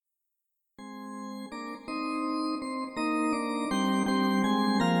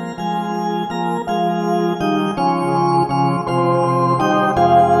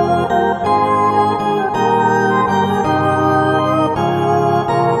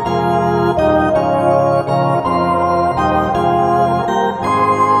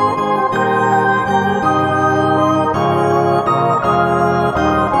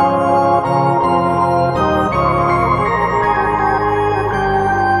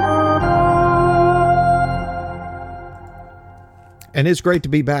And it's great to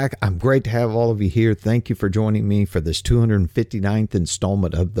be back. I'm great to have all of you here. Thank you for joining me for this 259th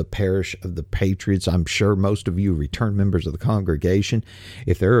installment of the Parish of the Patriots. I'm sure most of you are return members of the congregation.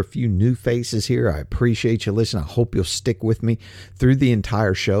 If there are a few new faces here, I appreciate you listening. I hope you'll stick with me through the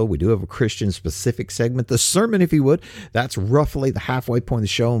entire show. We do have a Christian-specific segment, the sermon, if you would. That's roughly the halfway point of the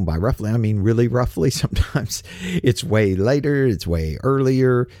show. And by roughly, I mean really roughly. Sometimes it's way later, it's way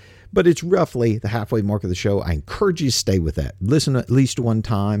earlier. But it's roughly the halfway mark of the show. I encourage you to stay with that. Listen at least one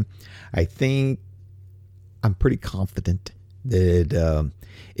time. I'm pretty confident that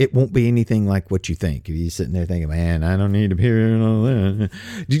it won't be anything like what you think. If you're sitting there thinking, man, I don't need to hear all that.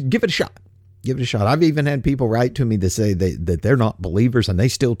 Just give it a shot. Give it a shot. I've even had people write to me that say that they're not believers and they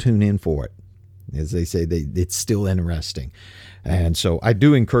still tune in for it. As they say, it's still interesting. And so I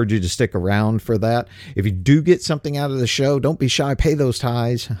do encourage you to stick around for that. If you do get something out of the show, don't be shy. Pay those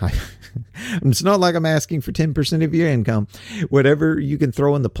tithes. It's not like I'm asking for 10% of your income. Whatever you can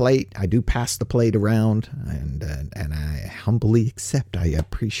throw in the plate, I do pass the plate around, and I humbly accept. I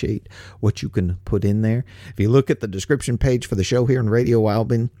appreciate what you can put in there. If you look at the description page for the show here in Radio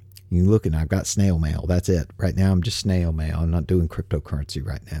Albin, you look and I've got snail mail. That's it. Right now, I'm just snail mail. I'm not doing cryptocurrency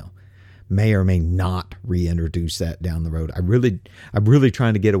right now. May or may not reintroduce that down the road. I'm really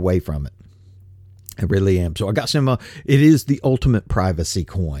trying to get away from it. I really am. So I got some, it is the ultimate privacy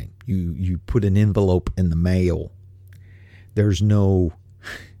coin. You put an envelope in the mail. There's no,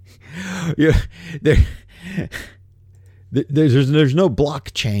 there's no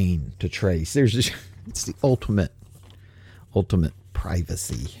blockchain to trace. It's the ultimate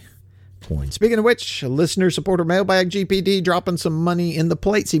privacy coin. Speaking of which, listener supporter mailbag GPD dropping some money in the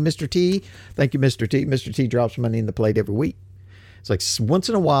plate. See Mr. T. Thank you, Mr. T. Mr. T drops money in the plate every week. It's like once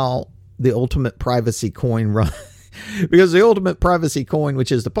in a while, the ultimate privacy coin run. Because the ultimate privacy coin,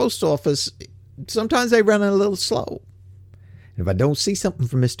 which is the post office, sometimes they run a little slow. And if I don't see something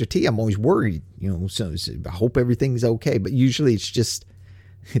from Mr. T, I'm always worried. So I hope everything's okay. But usually it's just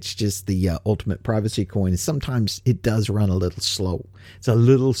the ultimate privacy coin. And sometimes it does run a little slow. It's a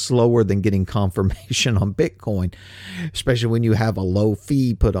little slower than getting confirmation on Bitcoin, especially when you have a low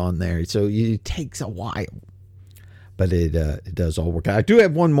fee put on there. So it takes a while, but it does all work out. I do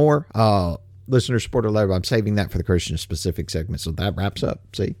have one more listener supporter letter. I'm saving that for the Christian specific segment. So that wraps up.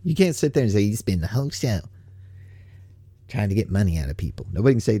 See, you can't sit there and say you spend the whole show trying to get money out of people.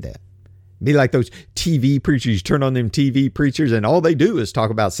 Nobody can say that. Be like those TV preachers. You turn on them TV preachers and all they do is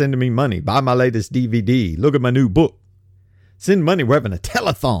talk about sending me money. Buy my latest DVD. Look at my new book. Send money. We're having a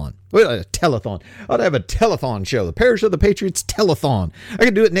telethon. What a telethon. I ought to have a telethon show. The Parish of the Patriots telethon. I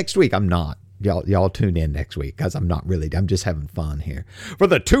can do it next week. I'm not. Y'all tune in next week because I'm just having fun here. For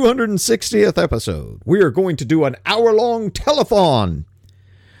the 260th episode, we are going to do an hour-long telethon.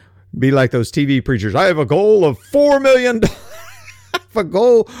 Be like those TV preachers. I have a goal of $4 million. A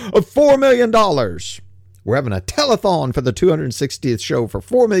goal of $4 million. We're having a telethon for the 260th show for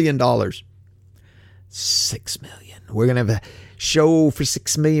 $4 million. $6 million. We're going to have a show for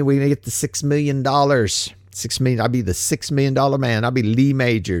 $6 million. We're going to get the $6 million. $6 million. I'll be the $6 million man. I'll be Lee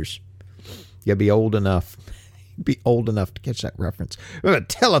Majors. You'll be old enough. Be old enough to catch that reference. We're going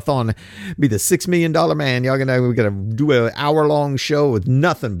to telethon. Be the $6 million man. We're going to do an hour-long show with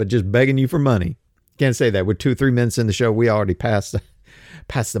nothing but just begging you for money. Can't say that. We're 2-3 minutes in the show. We already passed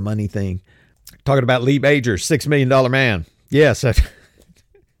the money thing. Talking about Lee Majors, $6 million man. Yes.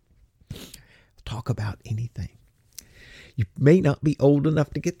 Talk about anything. You may not be old enough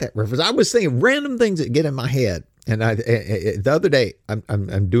to get that reference. I was thinking random things that get in my head. And the other day,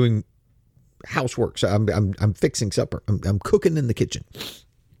 I'm doing housework. So I'm fixing supper. I'm cooking in the kitchen.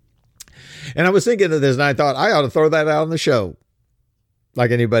 And I was thinking of this and I thought I ought to throw that out on the show.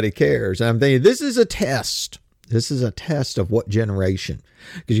 Like anybody cares. And I'm thinking, this is a test. This is a test of what generation.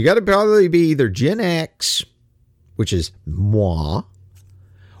 Because you got to probably be either Gen X, which is moi,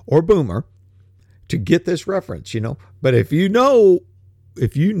 or Boomer, to get this reference, But if you know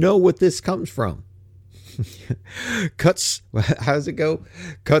what this comes from, how does it go?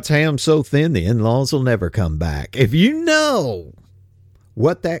 Cuts ham so thin, the in-laws will never come back. If you know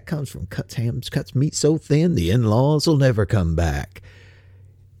what that comes from, cuts meat so thin, the in-laws will never come back.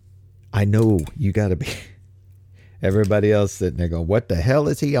 I know you got to be. Everybody else sitting there going, what the hell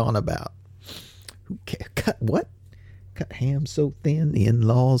is he on about? Who cares? Cut ham so thin, the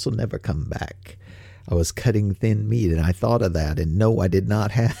in-laws will never come back. I was cutting thin meat and I thought of that. And no, I did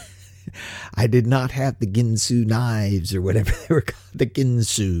not have the Ginsu knives or whatever they were called. The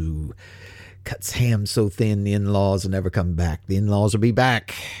Ginsu. Cuts ham so thin, the in-laws will never come back. The in-laws will be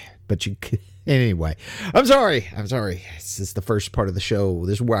back. But anyway, I'm sorry. This is the first part of the show.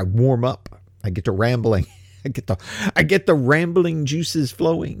 This is where I warm up. I get to rambling. I get the rambling juices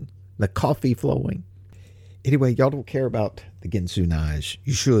flowing, the coffee flowing. Anyway, y'all don't care about the Ginsu knives.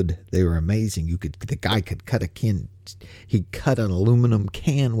 You should. They were amazing. The guy could cut he'd cut an aluminum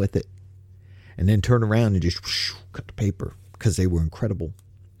can with it and then turn around and just cut the paper because they were incredible.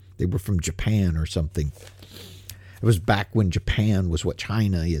 They were from Japan or something. It was back when Japan was what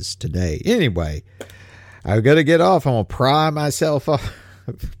China is today. Anyway, I've got to get off. I'm going to pry myself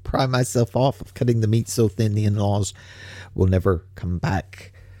off of cutting the meat so thin the in-laws will never come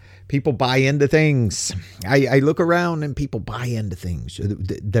back. People buy into things. I look around and people buy into things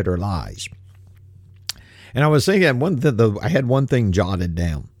that are lies. And I was thinking, I had one thing jotted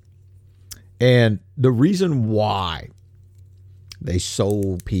down. And the reason why they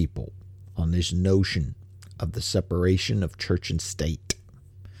sold people on this notion of the separation of church and state.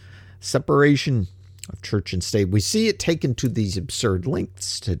 Separation of church and state. We see it taken to these absurd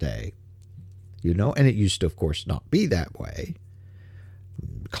lengths today. And it used to, of course, not be that way.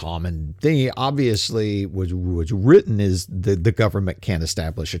 Common thing obviously was written is the government can't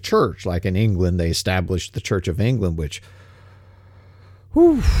establish a church. Like in England, they established the Church of England, which,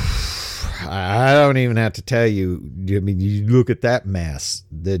 I don't even have to tell you. I mean, you look at that mess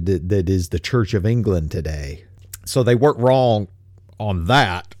that is the Church of England today. So they weren't wrong on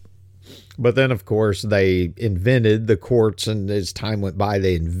that. But then, of course, they invented the courts, and as time went by,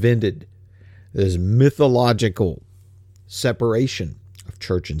 they invented this mythological separation of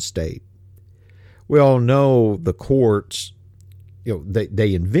church and state. We all know the courts,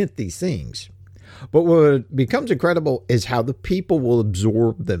 they invent these things. But what becomes incredible is how the people will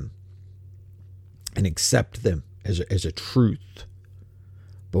absorb them and accept them as a truth.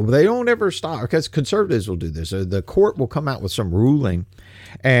 But they don't ever stop, because conservatives will do this. The court will come out with some ruling,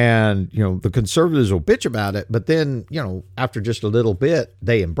 and the conservatives will bitch about it, but then after just a little bit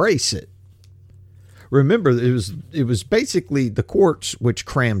they embrace it. Remember, it was basically the courts which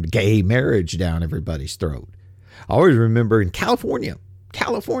crammed gay marriage down everybody's throat. I always remember in California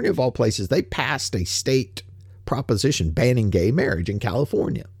of all places, they passed a state proposition banning gay marriage in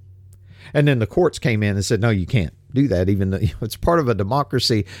California. And then the courts came in and said, no, you can't do that. Even though it's part of a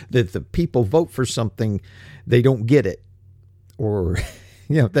democracy that the people vote for something, they don't get it. Or,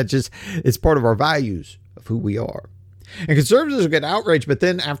 it's part of our values of who we are. And conservatives will get outraged, but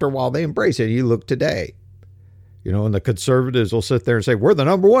then after a while they embrace it. You look today, and the conservatives will sit there and say, we're the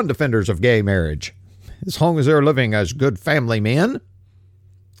number one defenders of gay marriage, as long as they're living as good family men.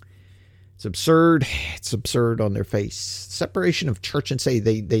 It's absurd. It's absurd on their face. Separation of church and state.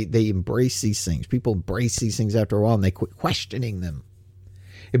 They embrace these things. People embrace these things after a while, and they quit questioning them.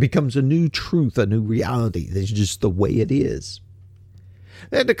 It becomes a new truth, a new reality. That's just the way it is.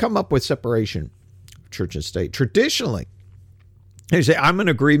 They had to come up with separation of church and state. Traditionally, they say, I'm in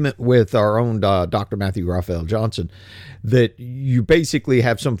agreement with our own Dr. Matthew Raphael Johnson that you basically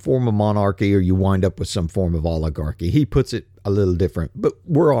have some form of monarchy or you wind up with some form of oligarchy. He puts it a little different, but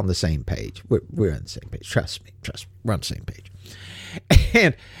we're on the same page. We're on the same page. Trust me. We're on the same page.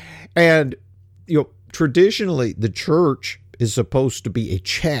 And traditionally, the church is supposed to be a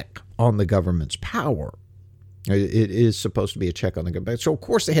check on the government's power. It is supposed to be a check on the government. So, of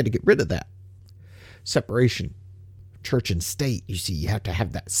course, they had to get rid of that separation. Church and state, you see, you have to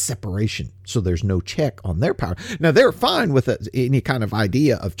have that separation so there's no check on their power. Now, they're fine with any kind of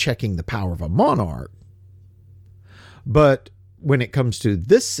idea of checking the power of a monarch. But when it comes to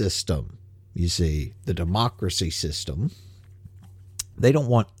this system, you see, the democracy system, they don't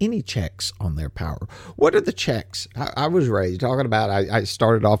want any checks on their power. What are the checks? I was raised talking about, I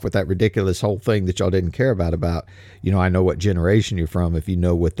started off with that ridiculous whole thing that y'all didn't care about, I know what generation you're from if you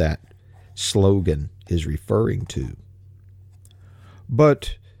know what that slogan is referring to.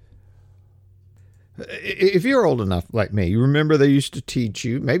 But if you're old enough like me, you remember they used to teach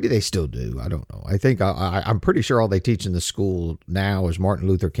you, maybe they still do, I don't know. I think I'm pretty sure all they teach in the school now is Martin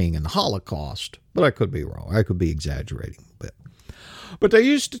Luther King and the Holocaust, but I could be wrong. I could be exaggerating a bit. But they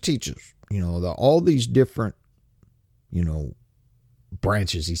used to teach us, all these different,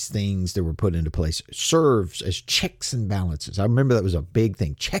 branches, these things that were put into place serves as checks and balances. I remember that was a big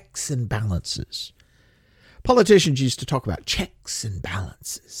thing, checks and balances. Politicians used to talk about checks and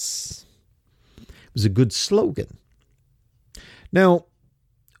balances. It was a good slogan. Now,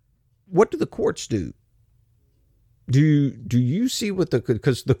 what do the courts do? Do you see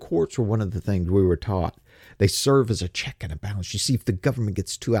because the courts were one of the things we were taught. They serve as a check and a balance. You see, if the government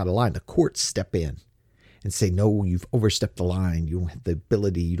gets too out of line, the courts step in and say, no, you've overstepped the line. You don't have the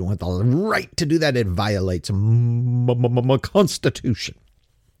ability. You don't have the right to do that. It violates a Constitution.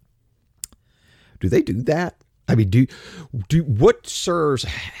 Do they do that? I mean, do what serves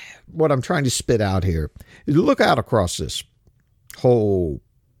what I'm trying to spit out here is look out across this whole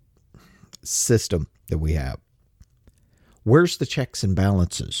system that we have. Where's the checks and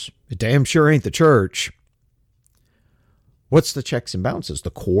balances? It damn sure ain't the church. What's the checks and balances? The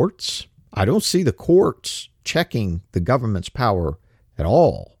courts? I don't see the courts checking the government's power at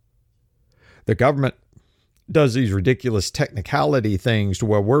all. The government does these ridiculous technicality things to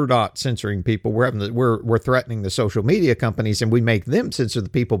where we're not censoring people. We're threatening the social media companies and we make them censor the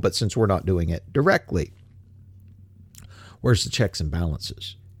people, but since we're not doing it directly. Where's the checks and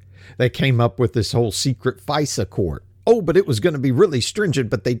balances? They came up with this whole secret FISA court. Oh, but it was going to be really stringent,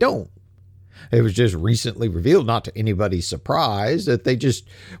 but they don't. It was just recently revealed, not to anybody's surprise, that they just,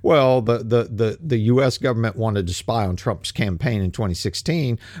 the U.S. government wanted to spy on Trump's campaign in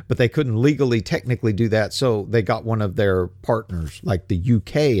 2016, but they couldn't legally, technically do that. So they got one of their partners, like the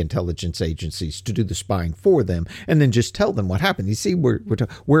UK intelligence agencies, to do the spying for them and then just tell them what happened. You see, where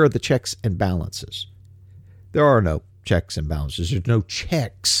are the checks and balances? There are no checks and balances. There's no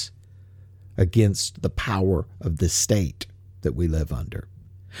checks against the power of the state that we live under.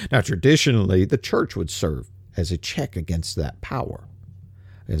 Now, traditionally, the church would serve as a check against that power,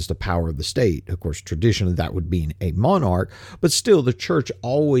 as the power of the state. Of course, traditionally, that would be a monarch, but still, the church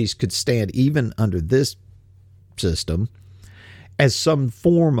always could stand, even under this system, as some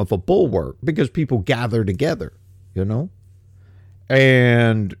form of a bulwark, because people gather together, But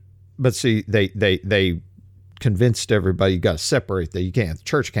see, they convinced everybody you got to separate that the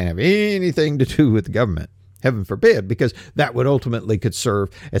church can't have anything to do with the government. Heaven forbid, because that would ultimately could serve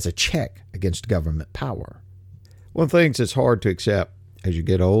as a check against government power. One of the things that's hard to accept as you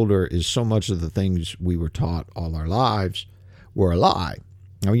get older is so much of the things we were taught all our lives were a lie.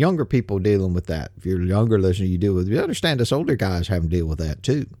 Now, younger people dealing with that. If you're a younger listener, you understand us older guys having to deal with that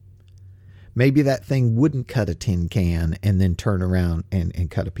too. Maybe that thing wouldn't cut a tin can and then turn around and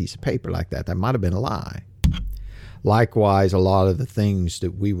cut a piece of paper like that. That might have been a lie. Likewise, a lot of the things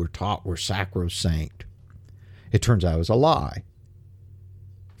that we were taught were sacrosanct. It turns out it was a lie.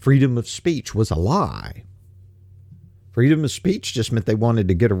 Freedom of speech was a lie. Freedom of speech just meant they wanted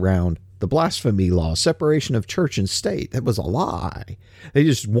to get around the blasphemy law, separation of church and state. That was a lie. They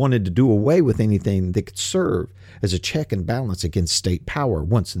just wanted to do away with anything that could serve as a check and balance against state power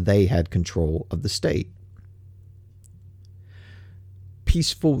once they had control of the state.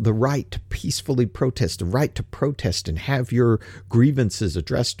 The right to peacefully protest, the right to protest and have your grievances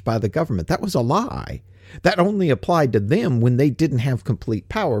addressed by the government. That was a lie. That only applied to them when they didn't have complete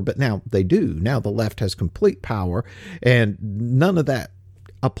power, but now they do. Now the left has complete power, and none of that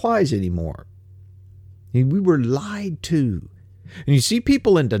applies anymore. We were lied to. And you see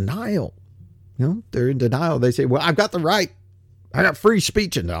people in denial. They're in denial. They say, well, I've got the right. I got free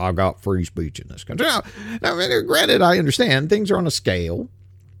speech, and I got free speech in this country. Now, granted, I understand things are on a scale.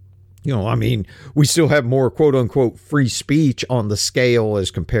 We still have more quote unquote free speech on the scale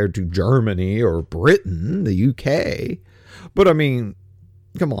as compared to Germany or Britain, the UK. But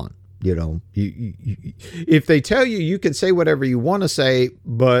come on, if they tell you can say whatever you want to say,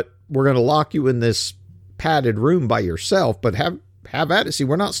 but we're going to lock you in this padded room by yourself, but have at it. See,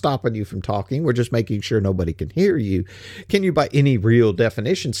 we're not stopping you from talking. We're just making sure nobody can hear you. Can you, by any real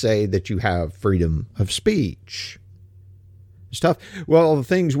definition, say that you have freedom of speech? It's tough. Well, the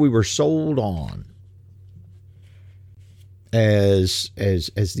things we were sold on as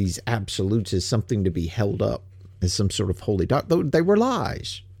these absolutes, as something to be held up as some sort of holy doctrine, they were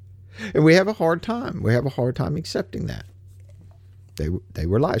lies. And we have a hard time. We have a hard time accepting that. They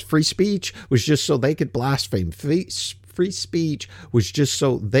were lies. Free speech was just so they could blaspheme. Free speech was just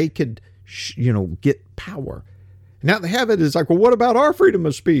so they could, get power. Now they have it. It's like, well, what about our freedom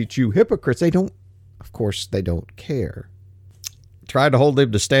of speech, you hypocrites? Of course, they don't care. Try to hold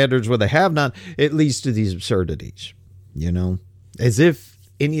them to standards where they have none. It leads to these absurdities, as if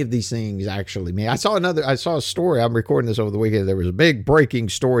any of these things actually mean. I saw a story. I'm recording this over the weekend. There was a big breaking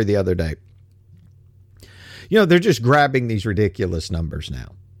story the other day. They're just grabbing these ridiculous numbers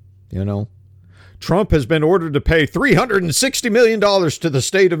now, Trump has been ordered to pay $360 million to the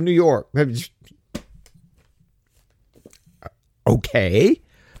state of New York. Okay.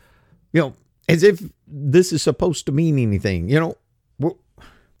 As if this is supposed to mean anything.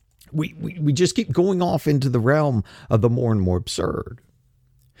 We just keep going off into the realm of the more and more absurd.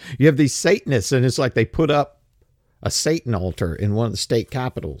 You have these Satanists, and it's like they put up a Satan altar in one of the state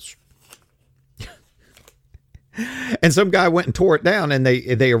capitals. And some guy went and tore it down, and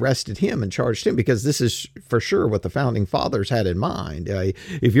they arrested him and charged him, because this is for sure what the founding fathers had in mind.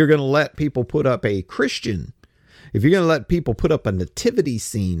 If you're going to let people put up if you're going to let people put up a nativity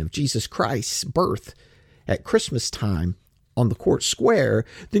scene of Jesus Christ's birth at Christmas time on the court square,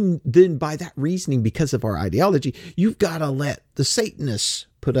 then by that reasoning, because of our ideology, you've got to let the Satanists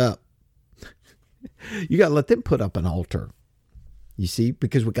put up. You got to let them put up an altar. You see,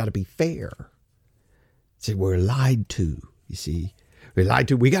 because we got to be fair. See, we're lied to. You see, we're lied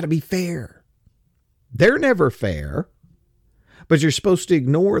to. We got to be fair. They're never fair, but you're supposed to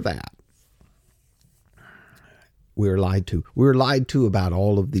ignore that. We're lied to. We're lied to about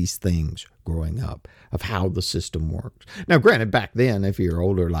all of these things growing up, of how the system works. Now, granted, back then, if you're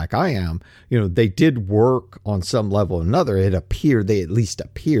older like I am, they did work on some level or another. It appeared, they at least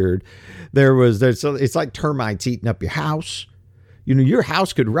appeared. It's like termites eating up your house. Your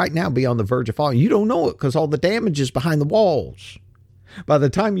house could right now be on the verge of falling. You don't know it because all the damage is behind the walls. By the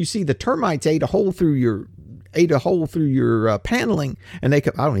time you see the termites ate a hole through your paneling, and I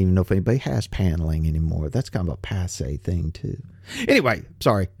don't even know if anybody has paneling anymore. That's kind of a passe thing too. Anyway,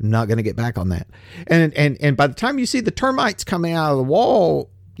 sorry, I'm not going to get back on that. And by the time you see the termites coming out of the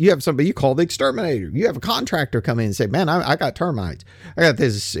wall, you have somebody you call the exterminator. You have a contractor come in and say, man, I got termites. I got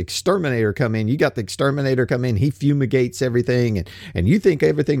this exterminator come in. You got the exterminator come in. He fumigates everything. And you think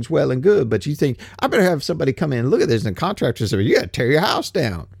everything's well and good, but you think, I better have somebody come in and look at this. And the contractor says, you got to tear your house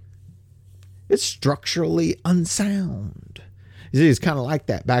down. It's structurally unsound. You see, it's kind of like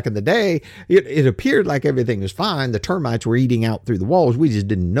that. Back in the day, it appeared like everything was fine. The termites were eating out through the walls. We just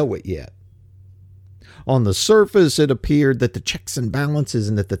didn't know it yet. On the surface, it appeared that the checks and balances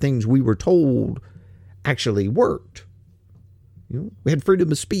and that the things we were told actually worked. We had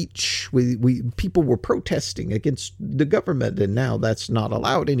freedom of speech. People were protesting against the government, and now that's not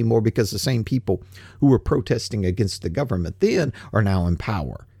allowed anymore because the same people who were protesting against the government then are now in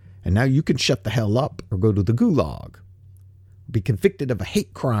power. And now you can shut the hell up or go to the gulag, be convicted of a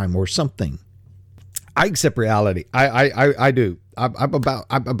hate crime or something. I accept reality. I do. I'm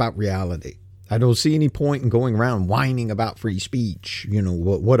about reality. I don't see any point in going around whining about free speech.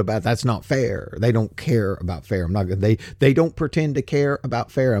 What about that's not fair? They don't care about fair. They don't pretend to care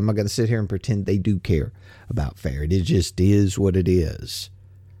about fair. I'm not going to sit here and pretend they do care about fair. It just is what it is.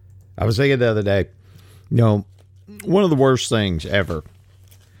 I was thinking the other day, one of the worst things ever.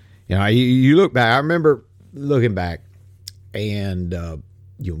 You look back. I remember looking back, and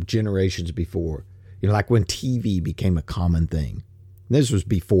generations before, like when TV became a common thing. This was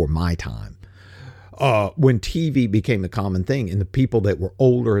before my time. When TV became a common thing, and the people that were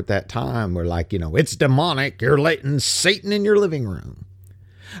older at that time were like, it's demonic. You're letting Satan in your living room.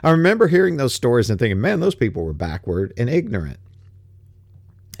 I remember hearing those stories and thinking, man, those people were backward and ignorant.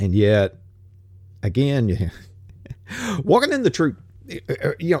 And yet, again, walking in the truth.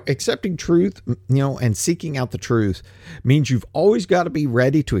 Accepting truth, and seeking out the truth means you've always got to be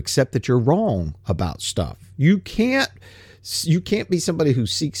ready to accept that you're wrong about stuff. You can't be somebody who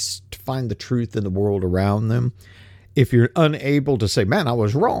seeks to find the truth in the world around them if you're unable to say, man, I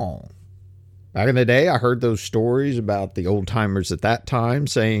was wrong. Back in the day, I heard those stories about the old timers at that time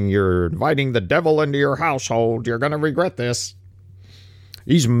saying, you're inviting the devil into your household. You're going to regret this.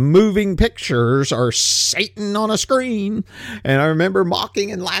 These moving pictures are Satan on a screen. And I remember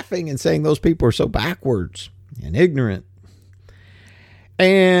mocking and laughing and saying those people are so backwards and ignorant.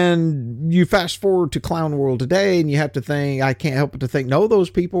 And you fast forward to clown world today, and you have to think, I can't help but to think, no,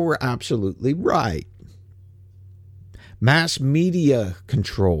 those people were absolutely right. Mass media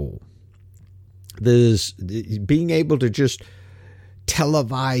control. This being able to just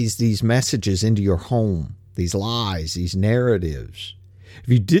televise these messages into your home, these lies, these narratives. If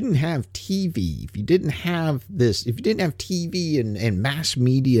you didn't have TV, if you didn't have TV and mass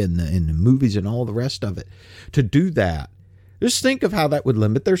media and the movies and all the rest of it to do that, just think of how that would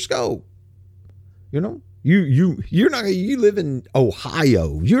limit their scope. You're not, you live in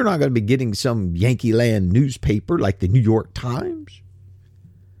Ohio. You're not going to be getting some Yankee Land newspaper like the New York Times.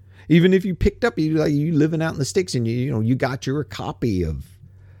 Even if you picked up, you living out in the sticks and you got your copy of,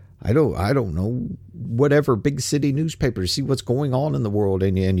 I don't know, whatever big city newspaper to see what's going on in the world,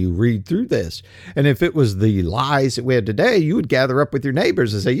 and you read through this. And if it was the lies that we had today, you would gather up with your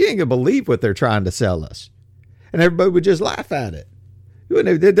neighbors and say, you ain't gonna believe what they're trying to sell us. And everybody would just laugh at it.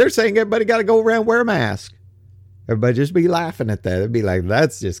 They're saying everybody got to go around wear a mask. Everybody just be laughing at that. It'd be like,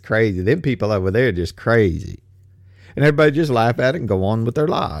 that's just crazy. Them people over there are just crazy. And everybody just laugh at it and go on with their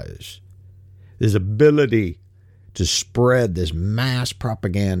lives. This ability to spread this mass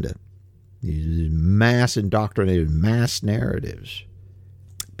propaganda, these mass indoctrinated, mass narratives.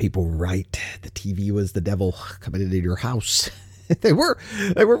 People write the TV was the devil coming into your house. They were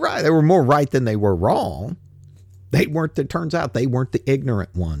right. They were more right than they were wrong. It turns out they weren't the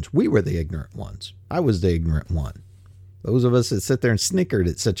ignorant ones. We were the ignorant ones. I was the ignorant one. Those of us that sit there and snickered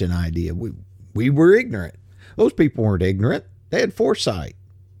at such an idea, we were ignorant. Those people weren't ignorant. They had foresight.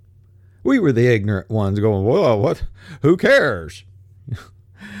 We were the ignorant ones going, well, what? Who cares?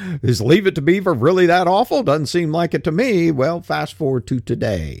 Is Leave It to Beaver really that awful? Doesn't seem like it to me. Well, fast forward to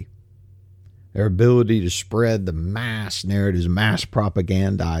today. Their ability to spread the mass narratives, mass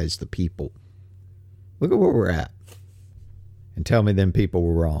propagandize the people. Look at where we're at. And tell me them people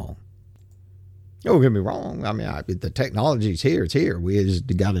were wrong. Don't get me wrong. I mean, the technology's here. It's here. We just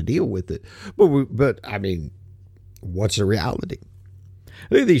got to deal with it. But I mean, what's the reality?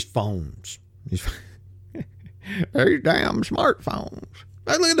 Look at these phones. These damn smartphones.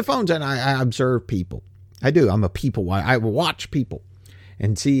 I look at the phones and I observe people. I do. I'm a people. I watch people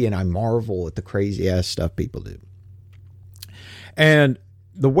and see, and I marvel at the crazy ass stuff people do. And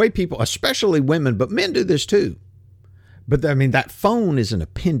the way people, especially women, but men do this too. But I mean, that phone is an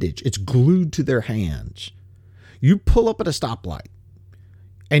appendage. It's glued to their hands. You pull up at a stoplight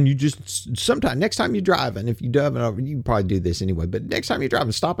and you just, sometime, next time you're driving, if you haven't, you can probably do this anyway, but next time you're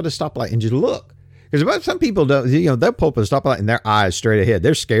driving, stop at a stoplight and just look. Because some people don't, they'll pull up at a stoplight and their eyes straight ahead.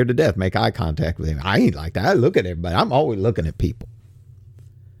 They're scared to death. Make eye contact with him. I ain't like that. I look at everybody. I'm always looking at people.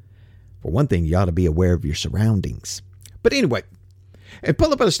 For one thing, you ought to be aware of your surroundings. But anyway, and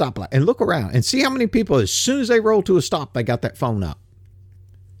pull up at a stoplight and look around and see how many people, as soon as they roll to a stop, they got that phone up.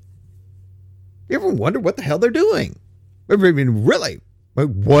 You ever wonder what the hell they're doing? I mean, really,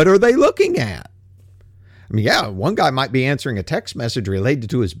 what are they looking at? I mean, yeah, one guy might be answering a text message related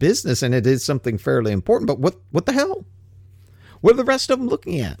to his business, and it is something fairly important, but what the hell? What are the rest of them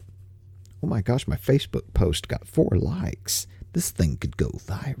looking at? Oh my gosh, my Facebook post got 4 likes. This thing could go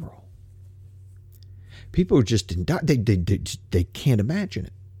viral. People are just, they can't imagine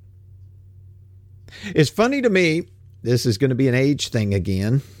it. It's funny to me, this is going to be an age thing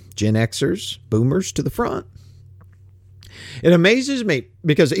again. Gen Xers, boomers to the front. It amazes me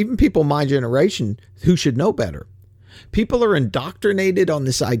because even people my generation who should know better, people are indoctrinated on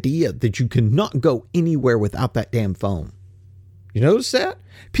this idea that you cannot go anywhere without that damn phone. You notice that?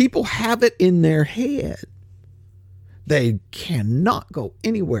 People have it in their head. They cannot go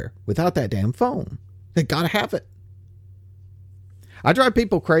anywhere without that damn phone. They got to have it. I drive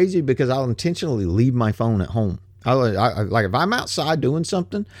people crazy because I'll intentionally leave my phone at home. Like if I'm outside doing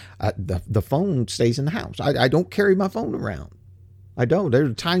something, the phone stays in the house. I don't carry my phone around. I don't. There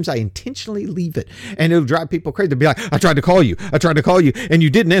are times I intentionally leave it, and it'll drive people crazy. They'll be like, I tried to call you, and you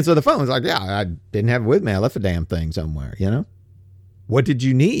didn't answer the phone. It's like, yeah, I didn't have it with me. I left the damn thing somewhere, What did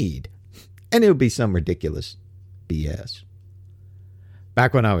you need? And it'll be some ridiculous BS.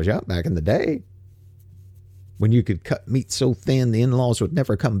 Back when I was young, back in the day, when you could cut meat so thin the in-laws would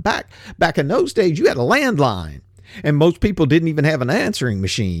never come back. Back in those days, you had a landline. And most people didn't even have an answering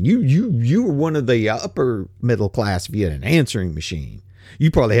machine. You were one of the upper middle class if you had an answering machine.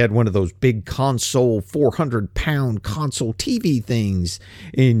 You probably had one of those big console, 400-pound console TV things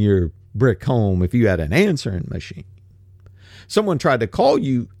in your brick home if you had an answering machine. Someone tried to call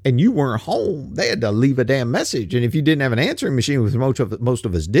you and you weren't home. They had to leave a damn message. And if you didn't have an answering machine, which most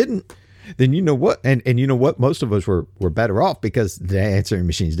of us didn't, then you know what? And you know what? Most of us were better off because the answering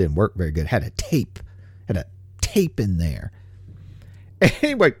machines didn't work very good. Had a tape in there.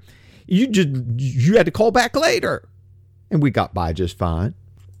 Anyway, you had to call back later. And we got by just fine.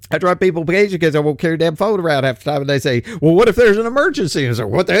 I drive people crazy because I won't carry a damn phone around half the time. And they say, well, what if there's an emergency? And I say,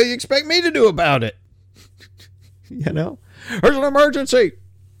 what the hell do you expect me to do about it? There's an emergency.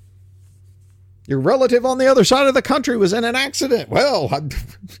 Your relative on the other side of the country was in an accident. Well,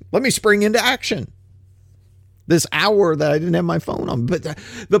 let me spring into action. This hour that I didn't have my phone on. But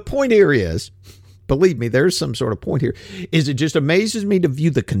the point here is, believe me, there's some sort of point here, is it just amazes me to view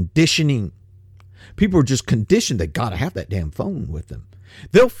the conditioning. People are just conditioned. They got to have that damn phone with them.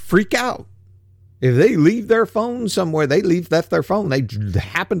 They'll freak out. If they leave their phone somewhere, left their phone, they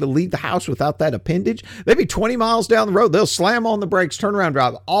happen to leave the house without that appendage, they'd be 20 miles down the road. They'll slam on the brakes, turn around,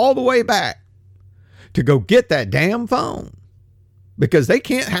 drive all the way back to go get that damn phone because they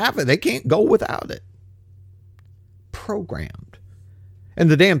can't have it. They can't go without it. Programmed. And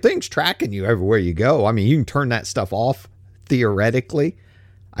the damn thing's tracking you everywhere you go. I mean, you can turn that stuff off theoretically.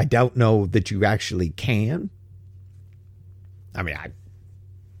 I don't know that you actually can. I mean,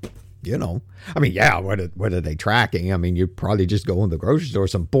 what are they tracking? I mean, you're probably just going to the grocery store,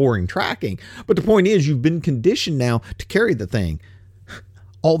 some boring tracking. But the point is, you've been conditioned now to carry the thing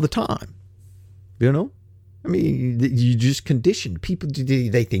all the time. I mean, you just conditioned. People,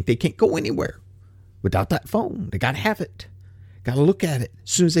 they think they can't go anywhere without that phone. They got to have it. Got to look at it. As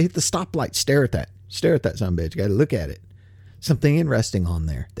soon as they hit the stoplight, stare at that son of a bitch. Got to look at it. Something interesting on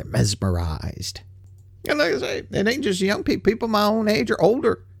there. They're mesmerized. And like I say, it ain't just young people. People my own age or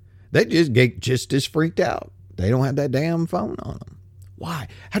older. They just get just as freaked out. They don't have that damn phone on them. Why?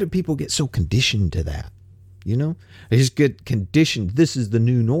 How do people get so conditioned to that? You know, they just get conditioned. This is the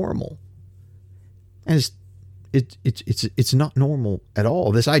new normal. And it's not normal at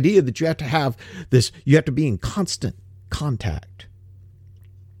all. This idea that you have to have this, you have to be in constant contact.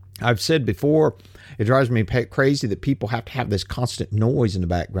 I've said before, it drives me crazy that people have to have this constant noise in the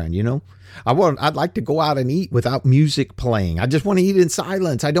background. You know, I'd like to go out and eat without music playing. I just want to eat in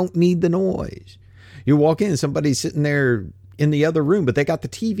silence. I don't need the noise. You walk in, somebody's sitting there in the other room, but they got the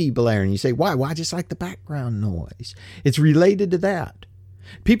TV blaring. You say, why? Why? I just like the background noise. It's related to that.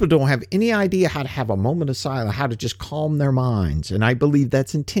 People don't have any idea how to have a moment of silence, how to just calm their minds. And I believe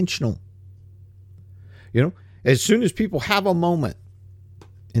that's intentional. You know, as soon as people have a moment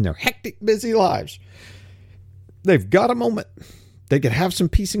in their hectic, busy lives, they've got a moment. They could have some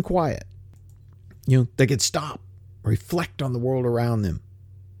peace and quiet. You know, they could stop, reflect on the world around them,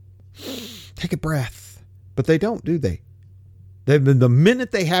 take a breath. But they don't, do they? The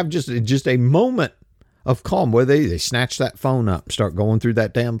minute they have just a moment of calm, where they snatch that phone up and start going through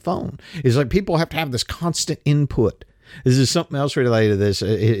that damn phone. It's like people have to have this constant input. This is something else related to this,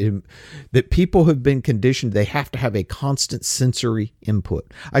 that people have been conditioned. They have to have a constant sensory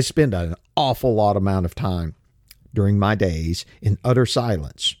input. I spend an awful lot amount of time during my days in utter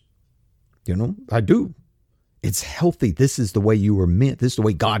silence. You know, I do. It's healthy. This is the way you were meant. This is the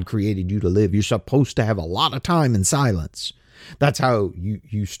way God created you to live. You're supposed to have a lot of time in silence. That's how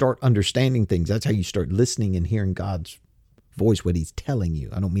you start understanding things. That's how you start listening and hearing God's voice, what he's telling you.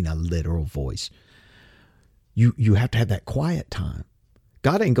 I don't mean a literal voice. You have to have that quiet time.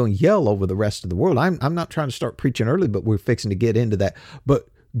 God ain't going to yell over the rest of the world. I'm not trying to start preaching early, but we're fixing to get into that. But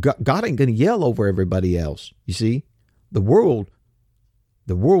God ain't going to yell over everybody else. You see, the world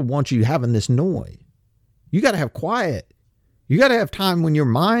wants you having this noise. You got to have quiet. You got to have time when your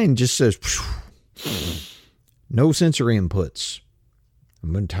mind just says, no sensory inputs.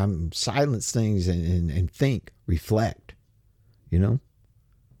 And when time silence things and think, reflect, you know,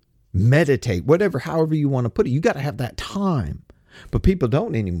 meditate, whatever, however you want to put it. You got to have that time. But people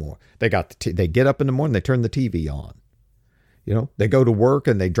don't anymore. They get up in the morning, they turn the TV on. You know, they go to work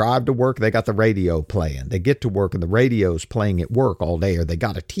and they drive to work. They got the radio playing. They get to work and the radio's playing at work all day, or they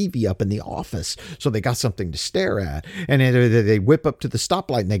got a TV up in the office. So they got something to stare at. And they whip up to the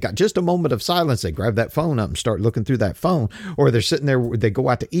stoplight and they got just a moment of silence. They grab that phone up and start looking through that phone, or they're sitting there. They go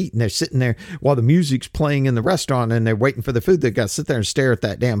out to eat and they're sitting there while the music's playing in the restaurant and they're waiting for the food. They got to sit there and stare at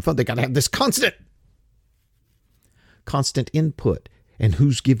that damn phone. They got to have this constant input. And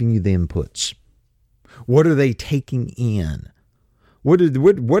who's giving you the inputs? What are they taking in? What are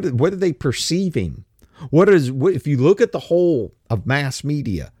they perceiving? What if you look at the whole of mass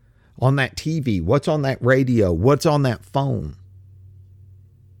media on that TV, what's on that radio, what's on that phone?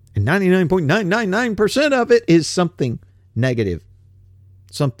 And 99.999% of it is something negative,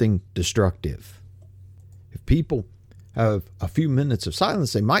 something destructive. If people have a few minutes of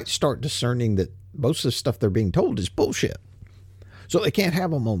silence, they might start discerning that most of the stuff they're being told is bullshit. So they can't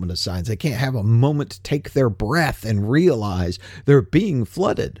have a moment of silence. They can't have a moment to take their breath and realize they're being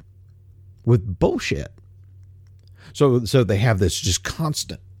flooded with bullshit. So they have this just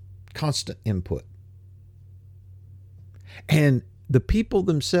constant input. And the people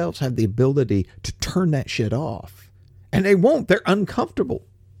themselves have the ability to turn that shit off. And they won't. They're uncomfortable.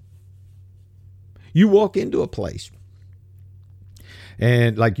 You walk into a place,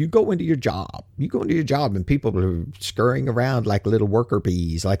 and like you go into your job and people are scurrying around like little worker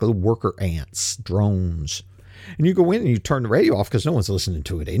bees, like little worker ants, drones. And you go in and you turn the radio off because no one's listening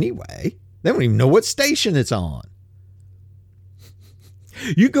to it anyway. They don't even know what station it's on.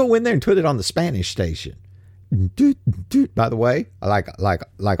 You go in there and put it on the Spanish station. By the way,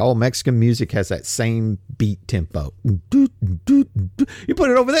 like all Mexican music has that same beat tempo. You put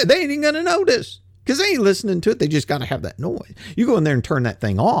it over there, they ain't even going to notice. Because they ain't listening to it. They just got to have that noise. You go in there and turn that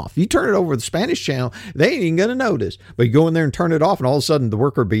thing off. You turn it over to the Spanish channel, they ain't even going to notice. But you go in there and turn it off, and all of a sudden the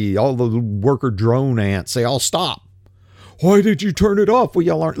worker bee, all the worker drone ants, they all stop. Why did you turn it off? Well,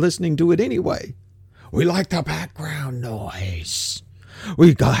 y'all aren't listening to it anyway. We like the background noise.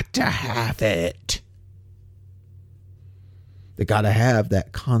 We got to have it. They got to have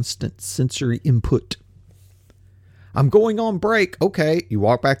that constant sensory input. I'm going on break. Okay, you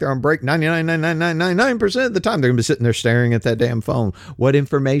walk back there on break. 99.99999% of the time, they're going to be sitting there staring at that damn phone. What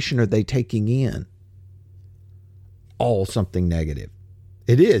information are they taking in? All something negative.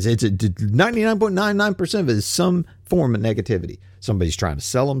 It is. It's 99.99% of it is some form of negativity. Somebody's trying to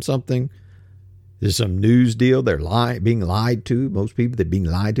sell them something. There's some news deal. They're being lied to. Most people, they're being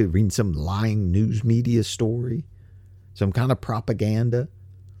lied to, reading some lying news media story, some kind of propaganda.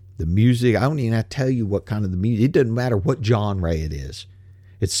 The music, I don't even have to tell you what kind of the music. It doesn't matter what genre it is.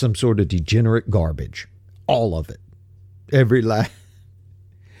 It's some sort of degenerate garbage. All of it. Every last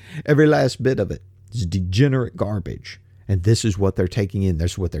bit of it is degenerate garbage. And this is what they're taking in.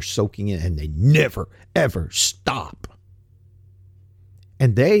 This is what they're soaking in. And they never, ever stop.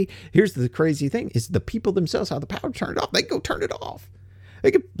 And here's the crazy thing, is the people themselves have the power to turn it off. They go turn it off. They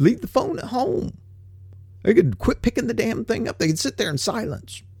could leave the phone at home. They could quit picking the damn thing up. They could sit there in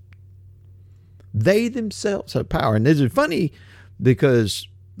silence. They themselves have power. And this is funny because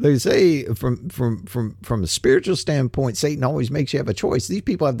they say from a spiritual standpoint, Satan always makes you have a choice. These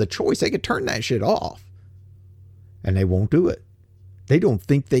people have the choice. They could turn that shit off. And they won't do it. They don't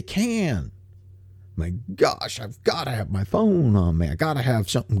think they can. My gosh, I've got to have my phone on me. I got to have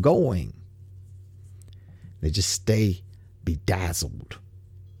something going. They just stay bedazzled.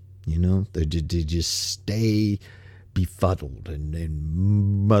 You know, they just stay befuddled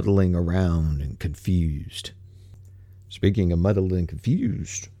and muddling around and confused. Speaking of muddled and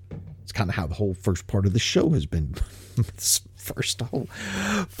confused, it's kind of how the whole first part of the show has been. First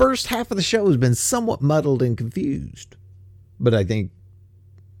half of the show has been somewhat muddled and confused. But I think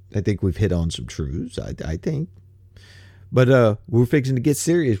we've hit on some truths, I think. But we're fixing to get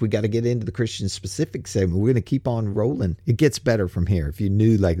serious. We got to get into the Christian specific segment. We're going to keep on rolling. It gets better from here. If you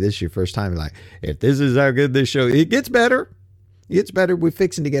knew like this your first time, like, if this is how good this show, it gets better. It gets better. We're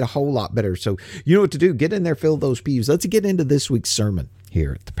fixing to get a whole lot better. So you know what to do. Get in there, fill those pews. Let's get into this week's sermon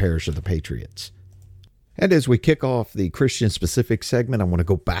here at the Parish of the Patriots. And as we kick off the Christian specific segment, I want to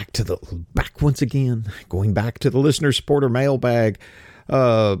go back once again, going back to the listener supporter mailbag.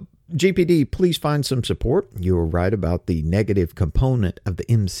 GPD, please find some support. You were right about the negative component of the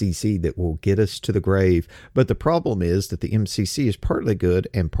MCC that will get us to the grave. But the problem is that the MCC is partly good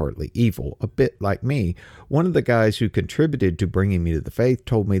and partly evil, a bit like me. One of the guys who contributed to bringing me to the faith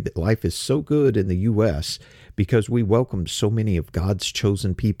told me that life is so good in the U.S. because we welcomed so many of God's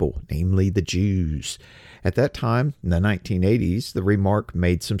chosen people, namely the Jews. At that time, in the 1980s, the remark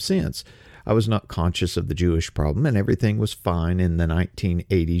made some sense. I was not conscious of the Jewish problem, and everything was fine in the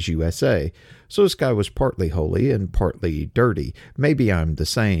 1980s USA. So this guy was partly holy and partly dirty. Maybe I'm the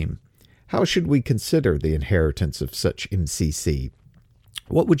same. How should we consider the inheritance of such MCC?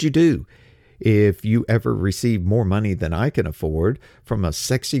 What would you do if you ever received more money than I can afford from a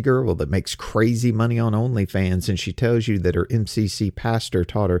sexy girl that makes crazy money on OnlyFans, and she tells you that her MCC pastor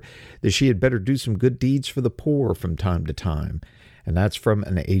taught her that she had better do some good deeds for the poor from time to time? And that's from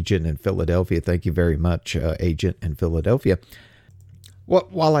an agent in Philadelphia. Thank you very much, agent in Philadelphia. Well,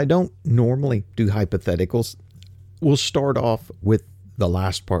 while I don't normally do hypotheticals, we'll start off with the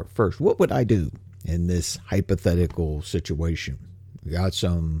last part first. What would I do in this hypothetical situation? We got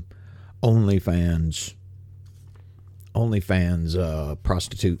some OnlyFans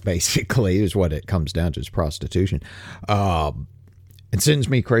prostitute, basically, is what it comes down to, is prostitution. And sends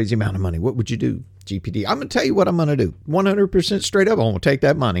me crazy amount of money. What would you do, GPD? I'm going to tell you what I'm going to do. 100% straight up. I'm going to take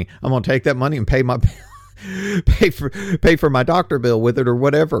that money. I'm going to take that money and pay for my doctor bill with it or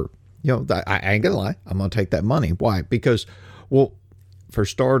whatever. You know, I ain't going to lie. I'm going to take that money. Why? Because, well, for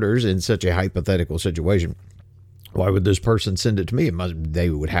starters, in such a hypothetical situation, why would this person send it to me? They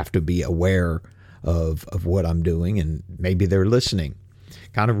would have to be aware of what I'm doing, and maybe they're listening.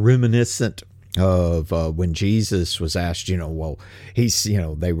 Kind of reminiscent of when Jesus was asked, they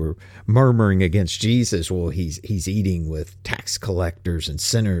were murmuring against Jesus. Well, he's eating with tax collectors and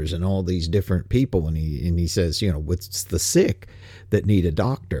sinners and all these different people. And he says, it's the sick that need a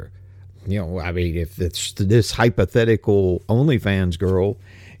doctor. If it's this hypothetical OnlyFans girl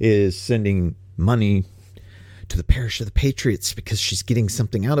is sending money to the Parish of the Patriots because she's getting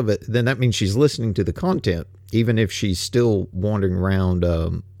something out of it, then that means she's listening to the content, even if she's still wandering around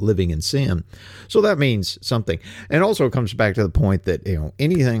living in sin. So that means something. And also it comes back to the point that,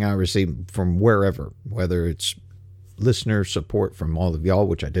 anything I receive from wherever, whether it's listener support from all of y'all,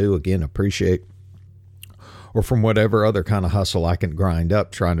 which I do, again, appreciate, or from whatever other kind of hustle I can grind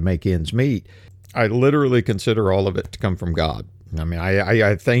up trying to make ends meet, I literally consider all of it to come from God.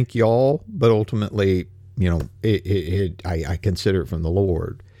 I thank y'all, but ultimately, I consider it from the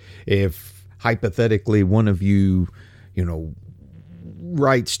Lord. If hypothetically one of you,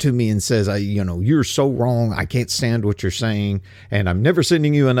 writes to me and says, you're so wrong, I can't stand what you're saying, and I'm never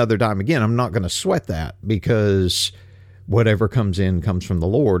sending you another dime again, I'm not going to sweat that, because whatever comes in comes from the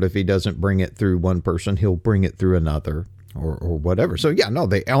Lord. If he doesn't bring it through one person, he'll bring it through another. or whatever. So yeah, no,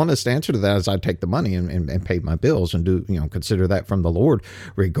 the honest answer to that is I take the money and pay my bills and do, consider that from the Lord,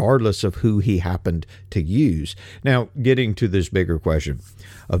 regardless of who he happened to use. Now, getting to this bigger question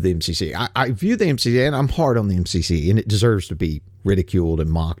of the MCC, I view the MCC, and I'm hard on the MCC, and it deserves to be ridiculed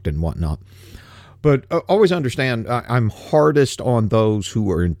and mocked and whatnot. But always understand, I'm hardest on those who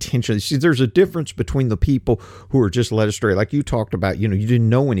are intentionally. See, there's a difference between the people who are just led astray, like you talked about. You didn't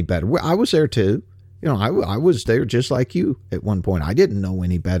know any better. Well, I was there too. I was there just like you at one point. I didn't know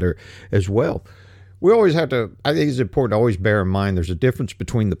any better as well. We always have to, I think it's important to always bear in mind there's a difference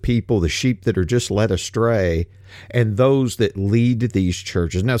between the people, the sheep that are just led astray, and those that lead these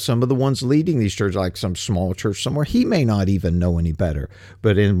churches. Now, some of the ones leading these churches, like some small church somewhere, he may not even know any better.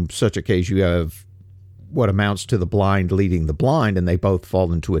 But in such a case, you have what amounts to the blind leading the blind, and they both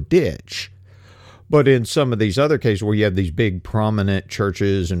fall into a ditch. But in some of these other cases where you have these big prominent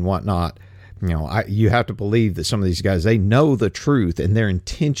churches and whatnot, you have to believe that some of these guys, they know the truth and they're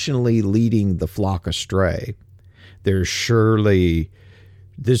intentionally leading the flock astray. There's surely,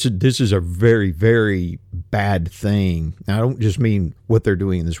 this is a very, very bad thing. Now, I don't just mean what they're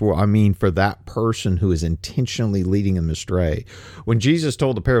doing in this world. I mean for that person who is intentionally leading them astray. When Jesus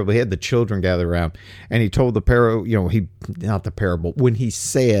told the parable, he had the children gather around, and he told the parable, when he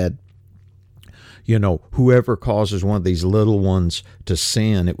said, whoever causes one of these little ones to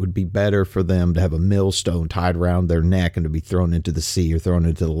sin, it would be better for them to have a millstone tied around their neck and to be thrown into the sea or thrown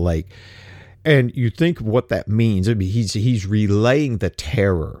into the lake. And you think of what that means. I mean, he's relaying the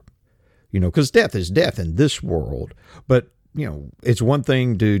terror, because death is death in this world. But, it's one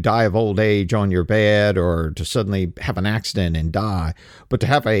thing to die of old age on your bed or to suddenly have an accident and die. But to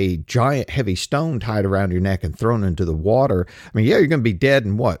have a giant heavy stone tied around your neck and thrown into the water, you're going to be dead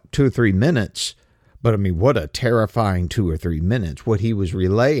in 2 or 3 minutes. But what a terrifying 2 or 3 minutes. What he was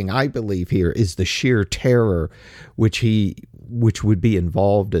relaying, I believe here, is the sheer terror which would be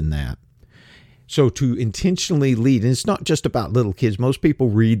involved in that. So to intentionally lead, and it's not just about little kids. Most people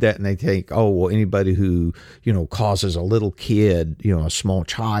read that and they think, oh, well, anybody who, causes a little kid, a small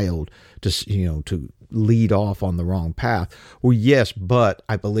child to lead off on the wrong path. Well, yes, but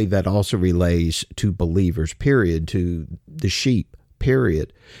I believe that also relates to believers, period, to the sheep.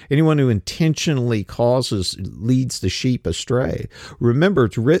 Period. Anyone who intentionally leads the sheep astray. Remember,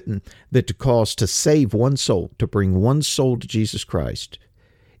 it's written that to save one soul, to bring one soul to Jesus Christ,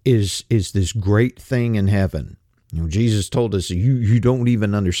 is this great thing in heaven. Jesus told us, you don't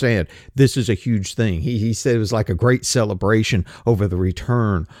even understand. This is a huge thing. He said it was like a great celebration over the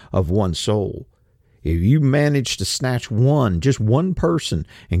return of one soul. If you manage to snatch just one person,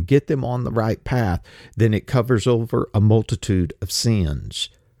 and get them on the right path, then it covers over a multitude of sins.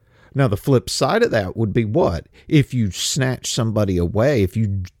 Now, the flip side of that would be what? If you snatch somebody away, if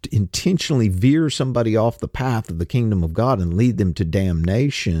you intentionally veer somebody off the path of the kingdom of God and lead them to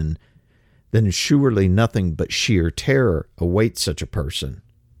damnation, then surely nothing but sheer terror awaits such a person.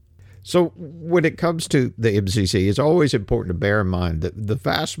 So when it comes to the MCC, it's always important to bear in mind that the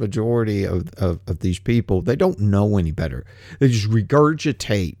vast majority of these people, they don't know any better. They just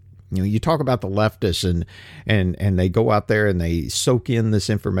regurgitate. You talk about the leftists and they go out there and they soak in this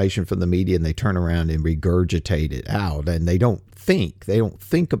information from the media and they turn around and regurgitate it out, and they don't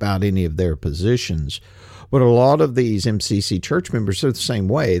think about any of their positions. But a lot of these MCC church members are the same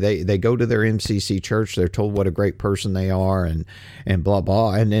way. They go to their MCC church, they're told what a great person they are and blah,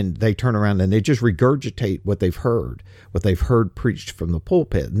 blah, and then they turn around and they just regurgitate what they've heard preached from the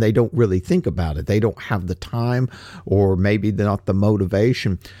pulpit, and they don't really think about it. They don't have the time, or maybe not the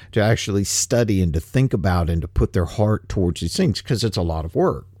motivation, to actually study and to think about and to put their heart towards these things, because it's a lot of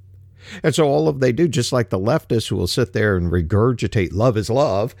work. And so they do, just like the leftists who will sit there and regurgitate love is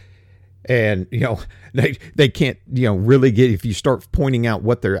love, and, they can't, really get, if you start pointing out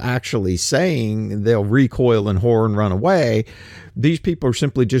what they're actually saying, they'll recoil in horror and run away. These people are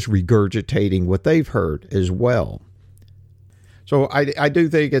simply just regurgitating what they've heard as well. So I do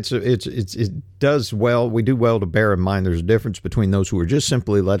think it does well. We do well to bear in mind there's a difference between those who are just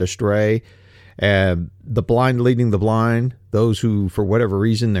simply led astray, the blind leading the blind, those who, for whatever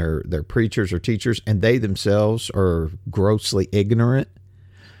reason, they're preachers or teachers, and they themselves are grossly ignorant,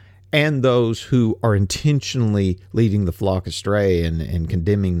 and those who are intentionally leading the flock astray and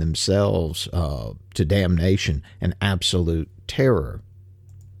condemning themselves to damnation and absolute terror.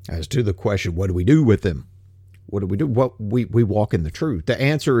 As to the question, what do we do with them? What do we do? We walk in the truth. The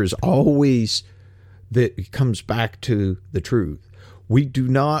answer is always that it comes back to the truth. We do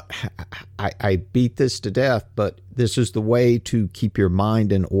not, I beat this to death, but this is the way to keep your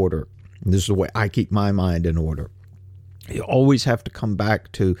mind in order. And this is the way I keep my mind in order. You always have to come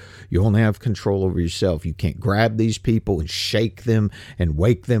back to, you only have control over yourself. You can't grab these people and shake them and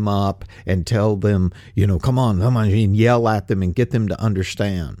wake them up and tell them, come on, and yell at them and get them to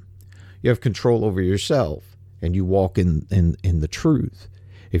understand. You have control over yourself, and you walk in the truth.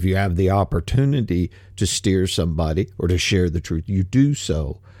 If you have the opportunity to steer somebody or to share the truth, you do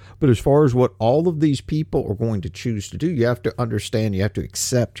so. But as far as what all of these people are going to choose to do, you have to understand, you have to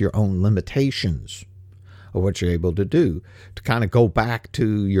accept your own limitations of what you're able to do. To kind of go back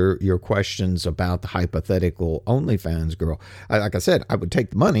to your questions about the hypothetical OnlyFans girl, like I said, I would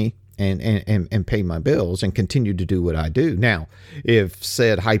take the money and pay my bills and continue to do what I do. Now, if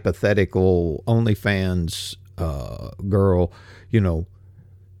said hypothetical OnlyFans girl,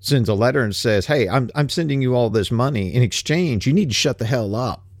 sends a letter and says, hey, I'm sending you all this money. In exchange, you need to shut the hell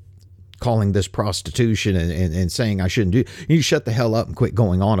up calling this prostitution and saying I shouldn't do. You shut the hell up and quit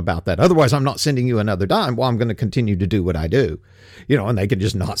going on about that. Otherwise, I'm not sending you another dime. Well, I'm going to continue to do what I do. And they can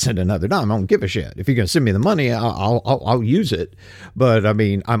just not send another dime. I don't give a shit. If you're going to send me the money, I'll use it. But I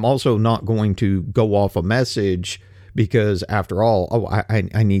mean, I'm also not going to go off a message because after all,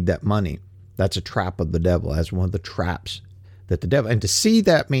 I need that money. That's a trap of the devil. That's one of the traps that the devil, and to see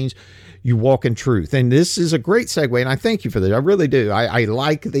that means you walk in truth. And this is a great segue, and I thank you for this. I really do. I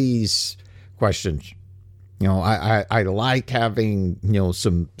like these questions. I like having,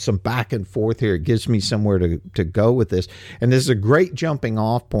 some back and forth here. It gives me somewhere to go with this. And this is a great jumping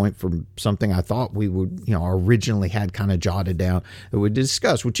off point from something I thought we would, originally had kind of jotted down that we'd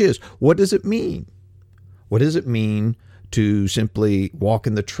discuss, which is, what does it mean? What does it mean to simply walk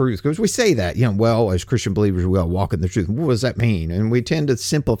in the truth? Because we say that, as Christian believers, we all walk in the truth. What does that mean? And we tend to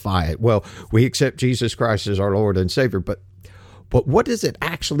simplify it. Well, we accept Jesus Christ as our Lord and Savior, but what does it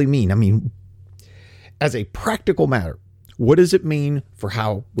actually mean? I mean, as a practical matter, what does it mean for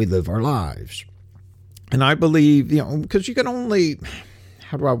how we live our lives? And I believe, because you can only,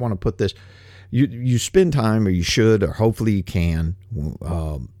 how do I want to put this? You spend time, or you should, or hopefully you can,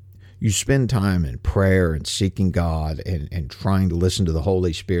 you spend time in prayer and seeking God and trying to listen to the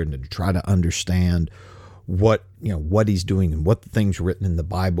Holy Spirit and to try to understand what he's doing and what the things written in the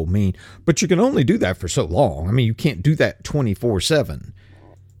Bible mean. But you can only do that for so long. I mean, you can't do that 24/7.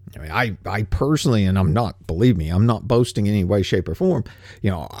 I mean, I personally, and I'm not boasting in any way, shape, or form.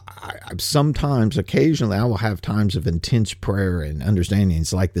 I sometimes, occasionally, I will have times of intense prayer and understanding.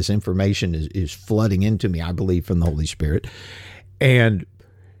 It's like this information is flooding into me, I believe, from the Holy Spirit. And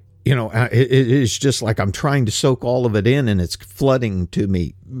it's just like I'm trying to soak all of it in, and it's flooding to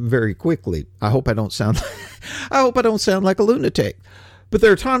me very quickly. I hope I don't sound like a lunatic. But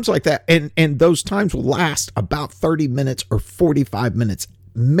there are times like that, and those times will last about 30 minutes or 45 minutes,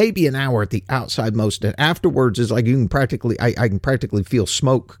 maybe an hour at the outside most. And afterwards, it's like I can practically feel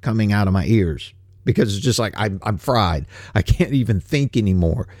smoke coming out of my ears, because it's just like I'm fried. I can't even think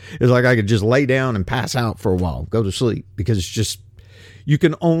anymore. It's like I could just lay down and pass out for a while, go to sleep, because it's just, you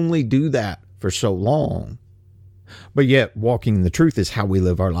can only do that for so long. But yet, walking in the truth is how we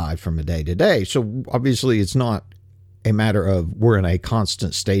live our lives from a day to day. So obviously, it's not a matter of we're in a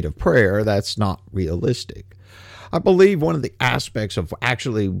constant state of prayer. That's not realistic. I believe one of the aspects of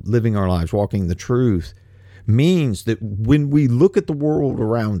actually living our lives, walking the truth, means that when we look at the world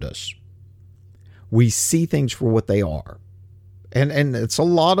around us, we see things for what they are. And it's a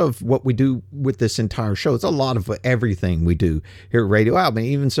lot of what we do with this entire show. It's a lot of everything we do here at Radio Out. I mean,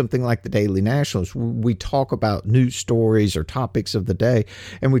 even something like the Daily Nationals, we talk about news stories or topics of the day,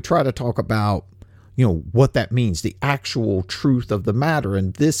 and we try to talk about, what that means, the actual truth of the matter.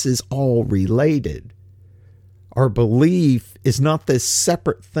 And this is all related. Our belief is not this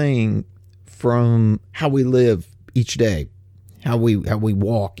separate thing from how we live each day, how we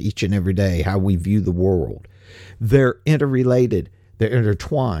walk each and every day, how we view the world. They're interrelated. They're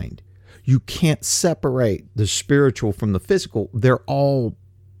intertwined. You can't separate the spiritual from the physical. They're all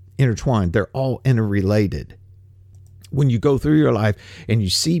intertwined. They're all interrelated. When you go through your life and you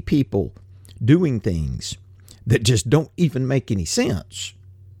see people doing things that just don't even make any sense,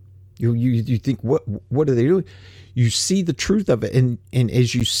 you think, what are they doing? You see the truth of it, and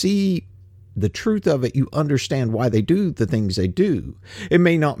as you see the truth of it, you understand why they do the things they do. It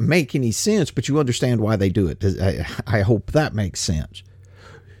may not make any sense, but you understand why they do it. I hope that makes sense.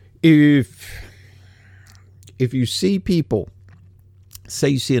 If you see people, say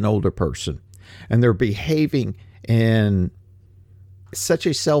you see an older person, and they're behaving in such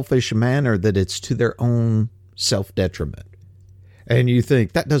a selfish manner that it's to their own self-detriment, and you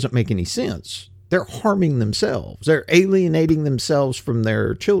think that doesn't make any sense. They're harming themselves. They're alienating themselves from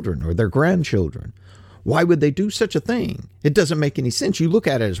their children or their grandchildren. Why would they do such a thing? It doesn't make any sense. You look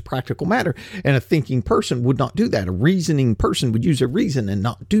at it as a practical matter, and a thinking person would not do that. A reasoning person would use a reason and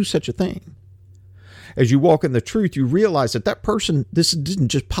not do such a thing. As you walk in the truth, you realize that that person, this didn't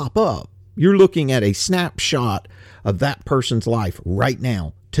just pop up. You're looking at a snapshot of that person's life right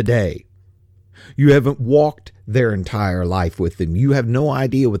now, today. You haven't walked their entire life with them. You have no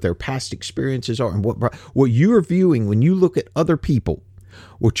idea what their past experiences are, and what you are viewing when you look at other people.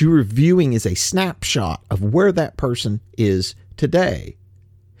 What you are viewing is a snapshot of where that person is today.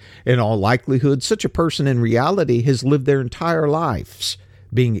 In all likelihood, such a person in reality has lived their entire lives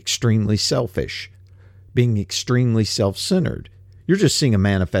being extremely selfish, being extremely self-centered. You're just seeing a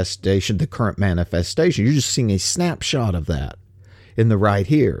manifestation, the current manifestation. You're just seeing a snapshot of that in the right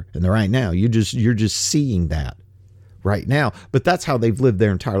here, in the right now. You're just seeing that right now. But that's how they've lived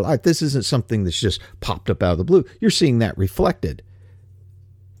their entire life. This isn't something that's just popped up out of the blue. You're seeing that reflected.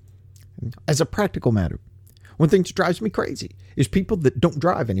 As a practical matter, one thing that drives me crazy is people that don't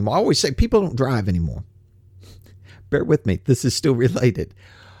drive anymore. I always say people don't drive anymore. Bear with me. This is still related.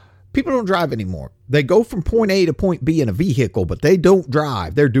 People don't drive anymore. They go from point A to point B in a vehicle, but they don't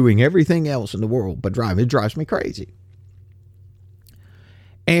drive. They're doing everything else in the world but drive. It drives me crazy.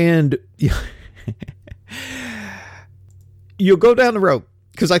 And you'll go down the road.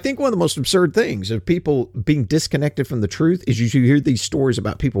 Because I think one of the most absurd things of people being disconnected from the truth is you hear these stories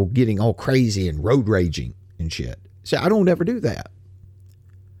about people getting all crazy and road raging and shit. So I don't ever do that.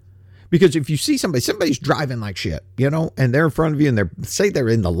 Because if you see somebody's driving like shit, and they're in front of you and they're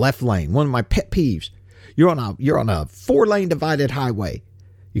in the left lane. One of my pet peeves. You're on a 4-lane divided highway.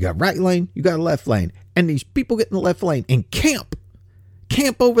 You got right lane, you got a left lane. And these people get in the left lane and camp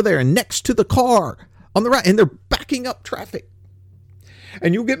over there and next to the car on the right. And they're backing up traffic.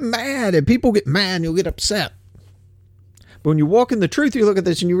 And you'll get mad, and people get mad, and you'll get upset. But when you walk in the truth, you look at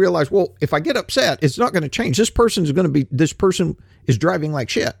this and you realize, well, if I get upset, it's not going to change. This person is driving like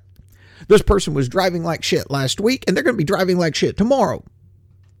shit. This person was driving like shit last week, and they're going to be driving like shit tomorrow.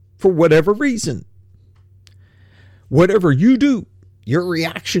 For whatever reason. Whatever you do, your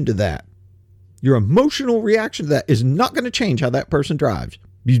reaction to that, your emotional reaction to that is not going to change how that person drives.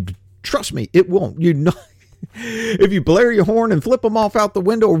 Trust me, it won't. You're not. If you blare your horn and flip them off out the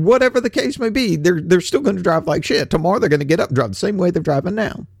window or whatever the case may be, they're still going to drive like shit. Tomorrow they're going to get up and drive the same way they're driving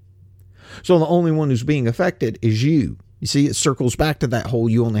now. So the only one who's being affected is you. You see, it circles back to that whole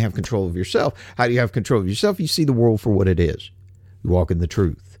you only have control of yourself. How do you have control of yourself? You see the world for what it is. You walk in the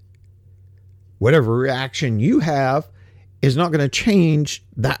truth. Whatever reaction you have is not going to change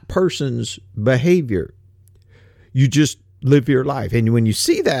that person's behavior. You just live your life. And when you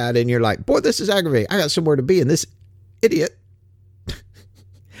see that and you're like, boy, this is aggravating. I got somewhere to be. And this idiot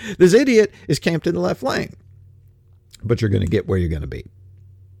is camped in the left lane. But you're going to get where you're going to be.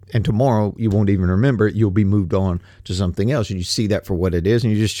 And tomorrow you won't even remember it. You'll be moved on to something else. And you see that for what it is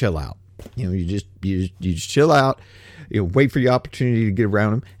and you just chill out. You just chill out. Wait for your opportunity to get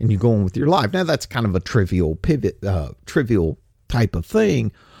around them and you go on with your life. Now that's kind of a trivial type of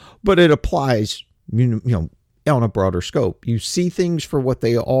thing, but it applies, on a broader scope. You see things for what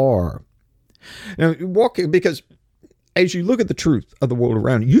they are. Now, because as you look at the truth of the world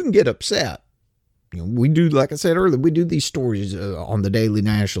around you, you can get upset. We do, like I said earlier, we do these stories on the Daily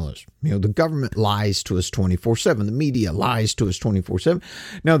Nationalist. The government lies to us 24/7. The media lies to us 24/7.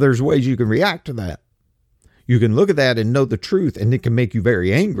 Now, there's ways you can react to that. You can look at that and know the truth, and it can make you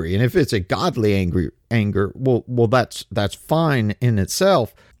very angry. And if it's a godly anger, well, that's fine in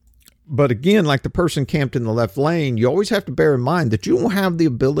itself. But again, like the person camped in the left lane, you always have to bear in mind that you don't have the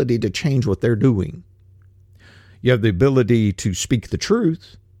ability to change what they're doing. You have the ability to speak the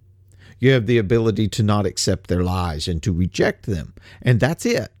truth. You have the ability to not accept their lies and to reject them. And that's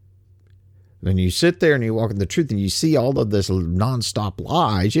it. When you sit there and you walk in the truth and you see all of this nonstop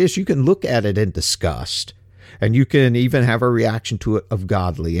lies, yes, you can look at it in disgust. And you can even have a reaction to it of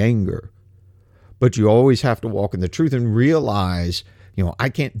godly anger. But you always have to walk in the truth and realize, I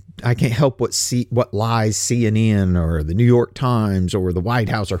can't help what lies CNN or the New York Times or the White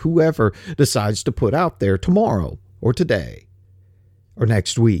House or whoever decides to put out there tomorrow or today or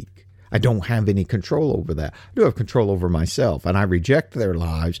next week. I don't have any control over that. I do have control over myself, and I reject their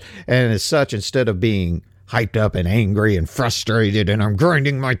lies. And as such, instead of being hyped up and angry and frustrated and I'm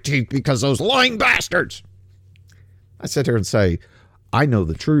grinding my teeth because those lying bastards, I sit here and say, I know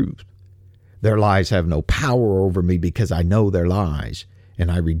the truth. Their lies have no power over me because I know their lies,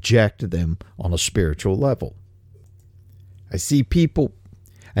 and I reject them on a spiritual level. I see people,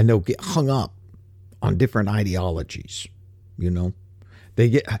 and they'll get hung up on different ideologies, They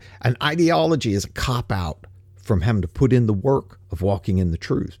get an ideology is a cop-out from having to put in the work of walking in the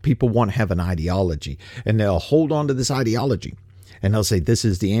truth. People want to have an ideology, and they'll hold on to this ideology, and they'll say, this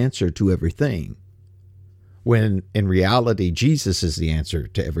is the answer to everything. When in reality, Jesus is the answer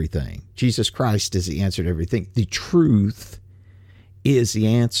to everything. Jesus Christ is the answer to everything. The truth is the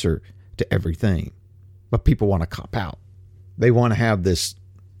answer to everything. But people want to cop out. They want to have this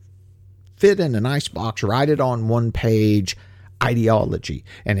fit in a nice box, write it on one page ideology.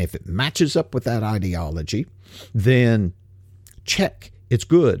 And if it matches up with that ideology, then check, it's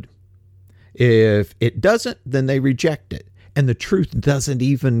good. If it doesn't, then they reject it. And the truth doesn't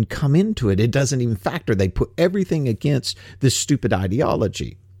even come into it. It doesn't even factor. They put everything against this stupid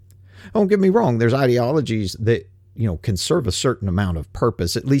ideology. Don't get me wrong. There's ideologies that, can serve a certain amount of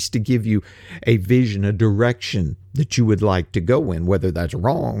purpose, at least to give you a vision, a direction that you would like to go in. Whether that's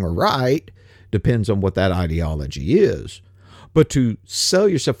wrong or right depends on what that ideology is. But to sell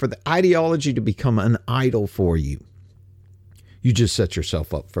yourself for the ideology to become an idol for you, you just set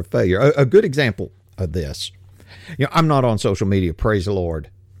yourself up for failure. A good example of this. I'm not on social media, praise the Lord.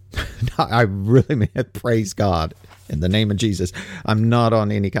 I really mean it, praise God. In the name of Jesus, I'm not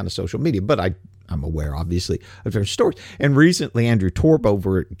on any kind of social media, but I'm aware, obviously, of their stories. And recently, Andrew Torb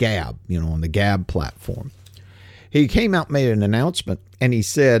over at Gab, on the Gab platform, he came out, made an announcement, and he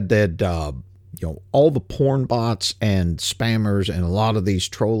said that, all the porn bots and spammers and a lot of these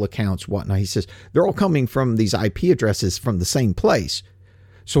troll accounts, whatnot, he says, they're all coming from these IP addresses from the same place.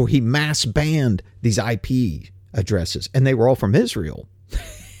 So he mass banned these IP addresses, and they were all from Israel.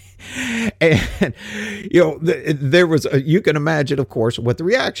 And, there was, you can imagine, of course, what the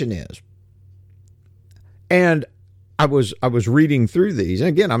reaction is. And I was reading through these, and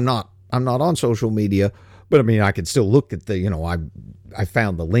again, I'm not on social media, but I mean, I could still look at the, I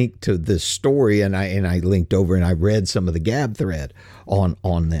found the link to this story, and I linked over and I read some of the Gab thread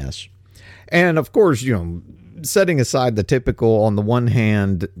on this. And of course, setting aside the typical, on the one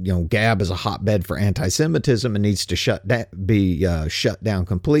hand, Gab is a hotbed for anti-Semitism and needs to be shut down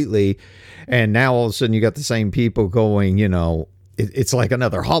completely. And now all of a sudden you got the same people going, it's like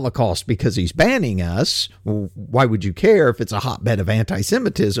another Holocaust because he's banning us. Well, why would you care if it's a hotbed of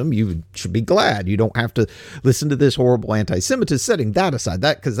anti-Semitism? You should be glad you don't have to listen to this horrible anti-Semitism. Setting that aside,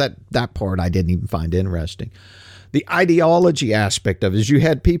 because that part I didn't even find interesting. The ideology aspect of it is you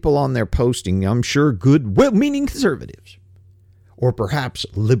had people on there posting, I'm sure, good, well-meaning conservatives, or perhaps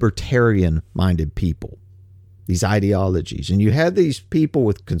libertarian-minded people, these ideologies. And you had these people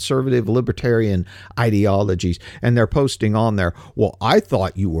with conservative, libertarian ideologies, and they're posting on there, well, I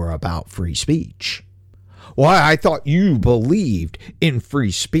thought you were about free speech. Well, I thought you believed in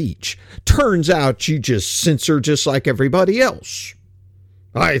free speech. Turns out you just censor just like everybody else.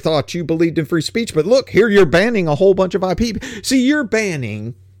 I thought you believed in free speech, but look, here you're banning a whole bunch of IP. See, you're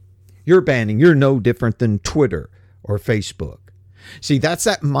banning, you're no different than Twitter or Facebook. See, that's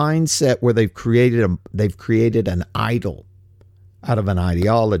that mindset where they've created an idol out of an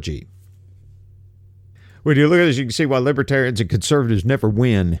ideology. When you look at this, you can see why libertarians and conservatives never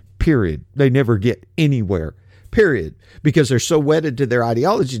win, period. They never get anywhere, period, because they're so wedded to their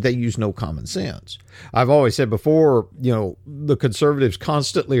ideology, they use no common sense. I've always said before, the conservatives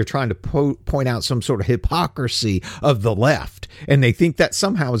constantly are trying to point out some sort of hypocrisy of the left, and they think that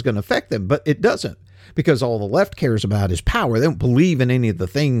somehow is going to affect them, but it doesn't, because all the left cares about is power. They don't believe in any of the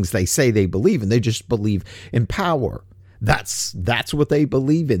things they say they believe in. They just believe in power. That's what they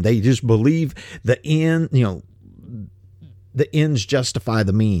believe in. They just believe the end, the ends justify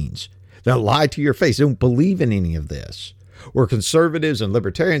the means. They'll lie to your face. They don't believe in any of this. Where conservatives and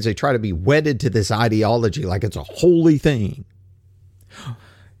libertarians, they try to be wedded to this ideology like it's a holy thing.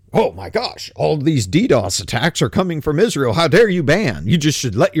 Oh my gosh, all these DDoS attacks are coming from Israel. How dare you ban? You just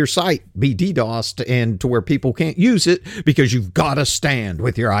should let your site be DDoSed and to where people can't use it because you've got to stand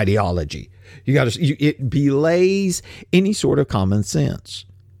with your ideology. It belays any sort of common sense.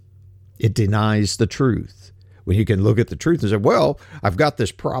 It denies the truth. When you can look at the truth and say, well, I've got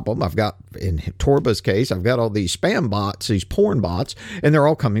this problem. I've got, in Torba's case, I've got all these spam bots, these porn bots, and they're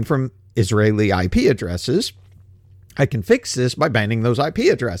all coming from Israeli IP addresses. I can fix this by banning those IP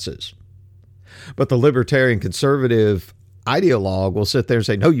addresses. But the libertarian conservative ideologue will sit there and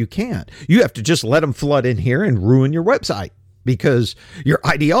say, no, you can't. You have to just let them flood in here and ruin your website because your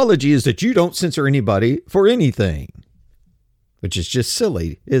ideology is that you don't censor anybody for anything, which is just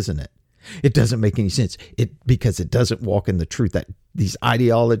silly, isn't it? It doesn't make any sense. Because it doesn't walk in the truth. That these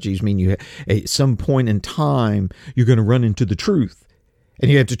ideologies mean you at some point in time you're going to run into the truth,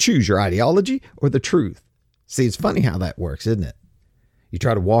 and you have to choose your ideology or the truth. See, it's funny how that works, isn't it? You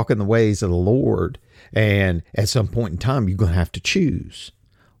try to walk in the ways of the Lord, and at some point in time you're going to have to choose.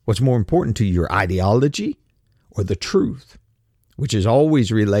 What's more important to you, your ideology or the truth, which is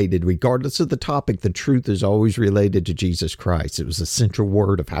always related, regardless of the topic, the truth is always related to Jesus Christ. It was the central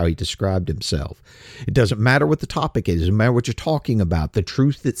word of how he described himself. It doesn't matter what the topic is. It doesn't matter what you're talking about. The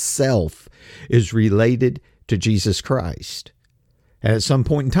truth itself is related to Jesus Christ. And at some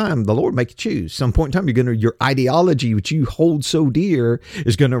point in time, the Lord make you choose. Some point in time, your ideology, which you hold so dear,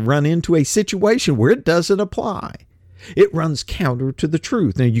 is going to run into a situation where it doesn't apply. It runs counter to the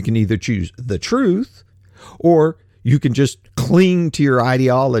truth. Now, you can either choose the truth, or you can just cling to your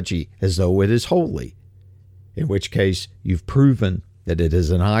ideology as though it is holy, in which case you've proven that it is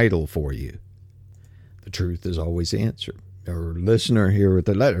an idol for you. The truth is always the answer. Our listener here with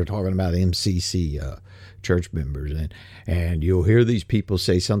the letter talking about MCC church members, and you'll hear these people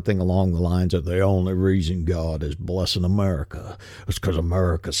say something along the lines of the only reason God is blessing America is because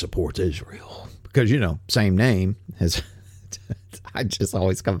America supports Israel. Because, same name as... I just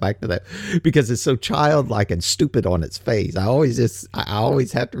always come back to that because it's so childlike and stupid on its face. I always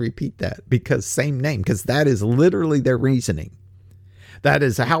have to repeat that because same name, because that is literally their reasoning. That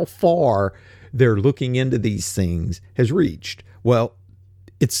is how far their looking into these things has reached. Well,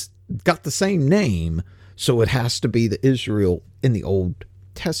 it's got the same name, so it has to be the Israel in the Old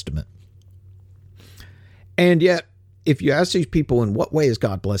Testament. And yet, if you ask these people, in what way is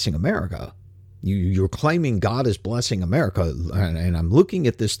God blessing America? You're claiming God is blessing America, and I'm looking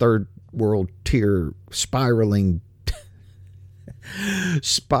at this third world tier spiraling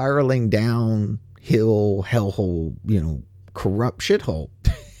downhill hellhole, corrupt shithole,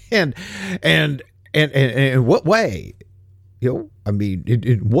 and in what way? In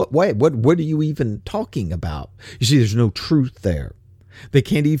what way? What are you even talking about? You see, there's no truth there. They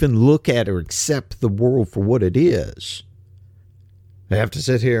can't even look at or accept the world for what it is. They have to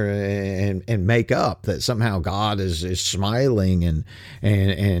sit here and make up that somehow God is smiling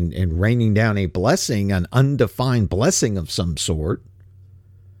and raining down a blessing, an undefined blessing of some sort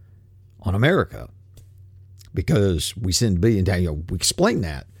on America because we send billion down. We explain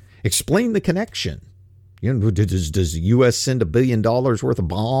that. Explain the connection. Does the U.S. send $1 billion worth of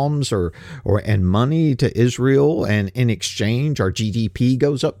bombs and money to Israel, and in exchange our GDP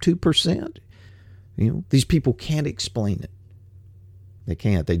goes up 2%? These people can't explain it. They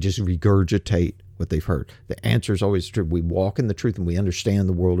can't. They just regurgitate what they've heard. The answer is always true. We walk in the truth and we understand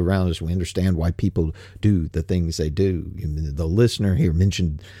the world around us. We understand why people do the things they do. The listener here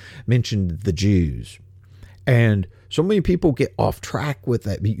mentioned the Jews. And so many people get off track with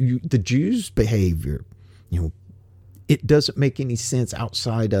that. The Jews' behavior, it doesn't make any sense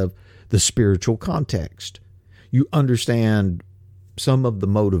outside of the spiritual context. You understand some of the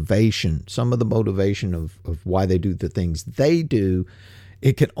motivation of why they do the things they do.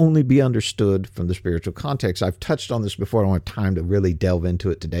 It can only be understood from the spiritual context. I've touched on this before. I don't have time to really delve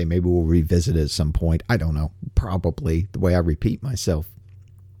into it today. Maybe we'll revisit it at some point. I don't know. Probably the way I repeat myself.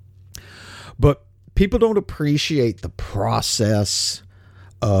 But people don't appreciate the process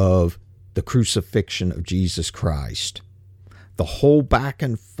of the crucifixion of Jesus Christ. The whole back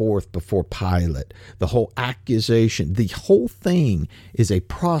and forth before Pilate, the whole accusation, the whole thing is a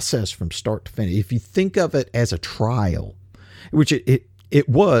process from start to finish. If you think of it as a trial, which it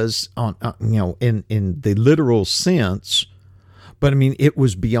was on in the literal sense, but I mean it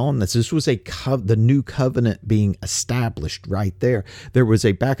was beyond this. This was the new covenant being established right there. There was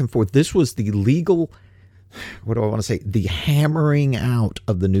a back and forth. This was the legal. What do I want to say? The hammering out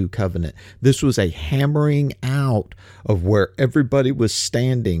of the new covenant. This was a hammering out of where everybody was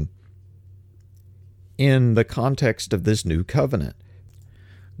standing in the context of this new covenant.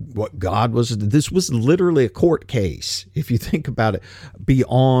 What God was, this was literally a court case. If you think about it,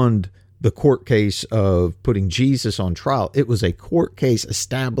 beyond the court case of putting Jesus on trial, it was a court case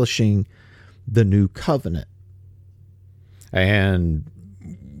establishing the new covenant. And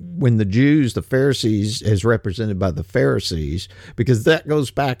when the Jews, the Pharisees, as represented by the Pharisees, because that goes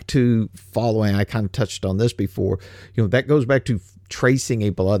back to following, I kind of touched on this before, that goes back to tracing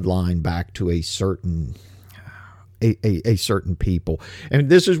a bloodline back to a certain people. And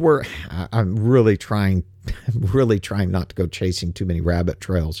this is where I'm really trying not to go chasing too many rabbit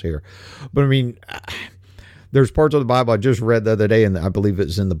trails here. But I mean, there's parts of the Bible I just read the other day, and I believe it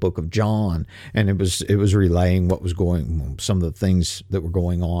was in the book of John, and it was relaying what was some of the things that were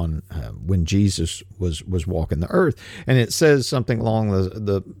going on when Jesus was walking the earth, and it says something along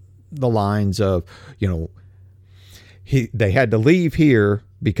the lines of, they had to leave here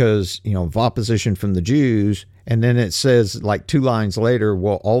because of opposition from the Jews, And then it says, like 2 lines later,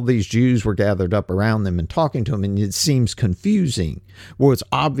 well, all these Jews were gathered up around them and talking to them, and it seems confusing. Well, it's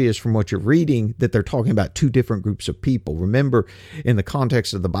obvious from what you're reading that they're talking about 2 different groups of people. Remember, in the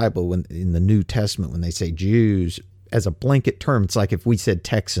context of the Bible, when in the New Testament, when they say Jews, as a blanket term, it's like if we said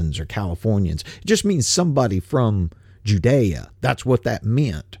Texans or Californians. It just means somebody from Judea. That's what that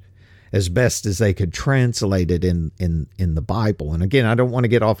meant, as best as they could translate it in the Bible. And again, I don't want to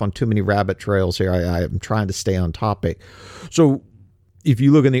get off on too many rabbit trails here. I'm trying to stay on topic. So if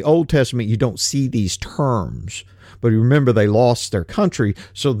you look in the Old Testament, you don't see these terms. But remember, they lost their country.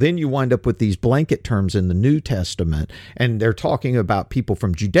 So then you wind up with these blanket terms in the New Testament. And they're talking about people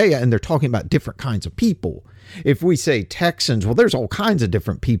from Judea, and they're talking about different kinds of people. If we say Texans, well, there's all kinds of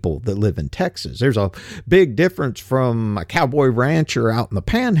different people that live in Texas. There's a big difference from a cowboy rancher out in the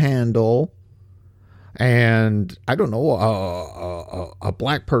Panhandle and, I don't know, a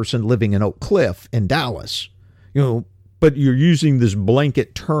black person living in Oak Cliff in Dallas. But you're using this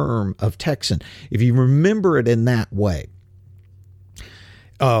blanket term of Texan. If you remember it in that way,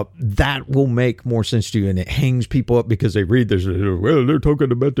 that will make more sense to you, and it hangs people up because they read this. Well, they're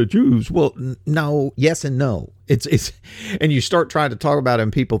talking about the Jews. Well, no, yes and no. It's, and you start trying to talk about it,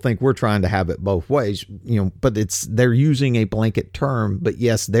 and people think we're trying to have it both ways. But they're using a blanket term. But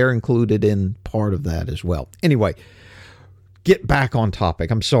yes, they're included in part of that as well. Anyway, get back on topic.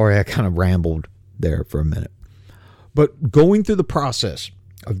 I'm sorry, I kind of rambled there for a minute. But going through the process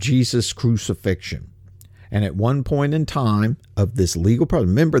of Jesus' crucifixion, and at one point in time of this legal process,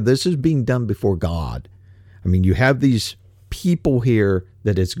 remember, this is being done before God. I mean, you have these people here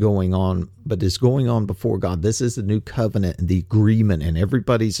that it's going on, but it's going on before God. This is the new covenant and the agreement, and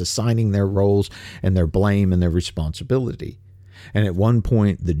everybody's assigning their roles and their blame and their responsibility. And at one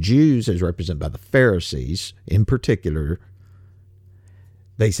point, the Jews, as represented by the Pharisees in particular,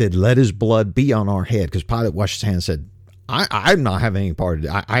 they said, let his blood be on our head. Because Pilate washed his hands and said, I'm not having any part of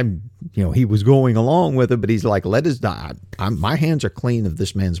it. He was going along with it, but he's like, let us die. My hands are clean of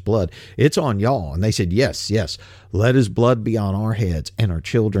this man's blood. It's on y'all. And they said, yes, let his blood be on our heads and our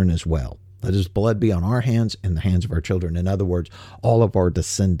children as well. Let his blood be on our hands and the hands of our children. In other words, all of our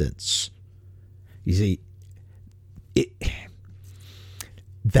descendants. You see,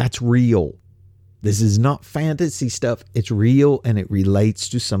 that's real. This is not fantasy stuff. It's real, and it relates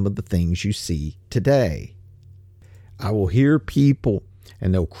to some of the things you see today. I will hear people,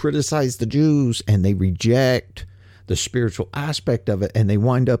 and they'll criticize the Jews, and they reject the spiritual aspect of it, and they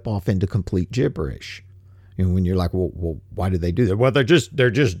wind up off into complete gibberish. When you're like, well, why do they do that? Well, they're just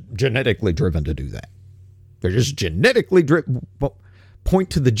genetically driven to do that. They're just genetically driven. Well, point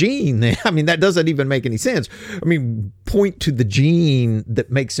to the gene. I mean, that doesn't even make any sense. I mean, point to the gene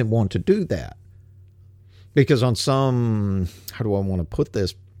that makes him want to do that. Because on some, how do I want to put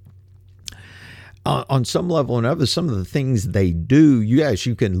this? On some level or another, some of the things they do, yes,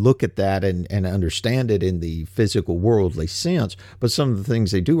 you can look at that and understand it in the physical, worldly sense. But some of the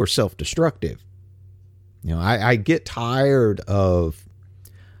things they do are self-destructive. I get tired of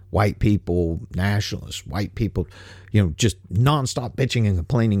white people, nationalists, white people, just nonstop bitching and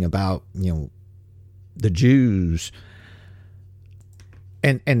complaining about, the Jews.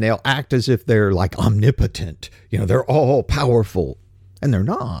 And they'll act as if they're like omnipotent. They're all powerful. And they're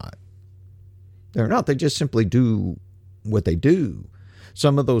not. They're not. They just simply do what they do.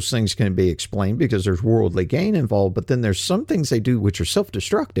 Some of those things can be explained because there's worldly gain involved, but then there's some things they do which are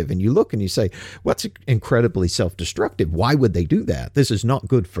self-destructive. And you look and you say, what's incredibly self-destructive? Why would they do that? This is not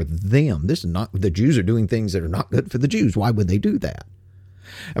good for them. This is not, the Jews are doing things that are not good for the Jews. Why would they do that?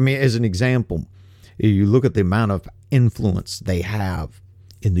 I mean, as an example, you look at the amount of influence they have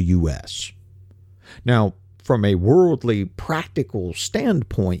in the U.S. Now, from a worldly, practical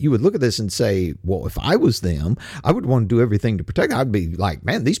standpoint, you would look at this and say, well, if I was them, I would want to do everything to protect. I'd be like,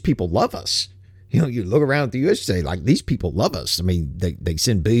 man, these people love us. You look around at the U.S. and say, like, these people love us. I mean, they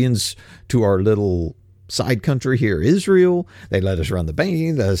send billions to our little side country here, Israel. They let us run the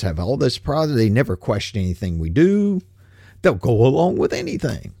banking. Let us have all this product. They never question anything we do. They'll go along with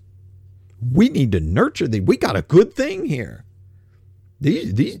anything. We need to nurture them. We got a good thing here.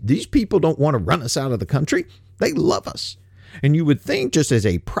 These people don't want to run us out of the country. They love us. And you would think, just as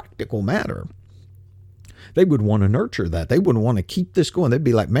a practical matter, they would want to nurture that. They wouldn't want to keep this going. They'd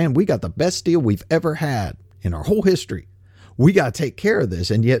be like, man, we got the best deal we've ever had in our whole history. We got to take care of this.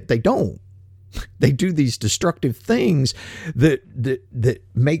 And yet they don't. They do these destructive things that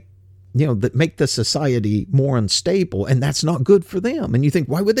make the society more unstable. And that's not good for them. And you think,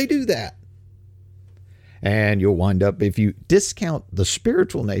 why would they do that? And you'll wind up, if you discount the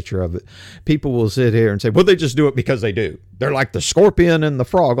spiritual nature of it, people will sit here and say, well, they just do it because they do. They're like the scorpion and the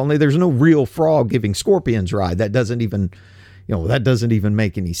frog, only there's no real frog giving scorpions ride. That doesn't even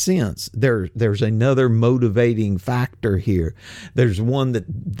make any sense. There's another motivating factor here. There's one that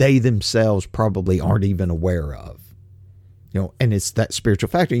they themselves probably aren't even aware of. And it's that spiritual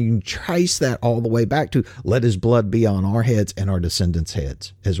factor. You can trace that all the way back to let his blood be on our heads and our descendants'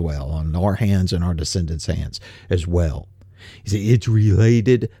 heads as well, on our hands and our descendants' hands as well. You see, it's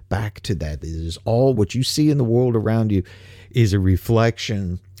related back to that. It is all what you see in the world around you is a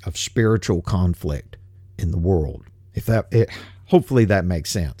reflection of spiritual conflict in the world. Hopefully that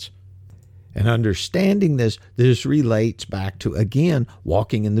makes sense. And understanding this relates back to, again,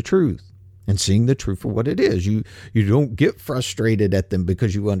 walking in the truth. And seeing the truth for what it is. You don't get frustrated at them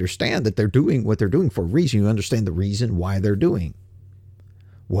because you understand that they're doing what they're doing for a reason. You understand the reason why they're doing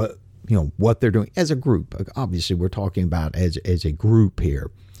what they're doing as a group. Obviously, we're talking about as a group here.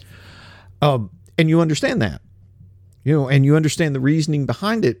 And you understand that. And you understand the reasoning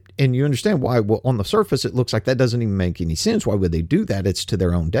behind it, and you understand why, well, on the surface, it looks like that doesn't even make any sense. Why would they do that? It's to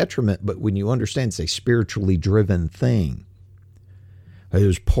their own detriment. But when you understand it's a spiritually driven thing, it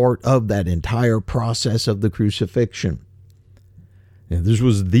was part of that entire process of the crucifixion. And this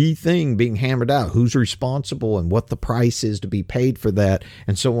was the thing being hammered out. Who's responsible and what the price is to be paid for that,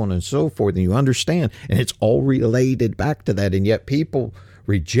 and so on and so forth. And you understand, and it's all related back to that. And yet people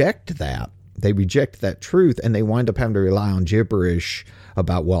reject that. They reject that truth, and they wind up having to rely on gibberish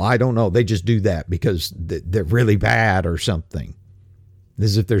about, well, I don't know. They just do that because they're really bad or something.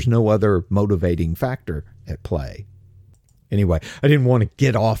 As if there's no other motivating factor at play. Anyway, I didn't want to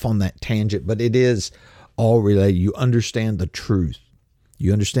get off on that tangent, but it is all related. You understand the truth.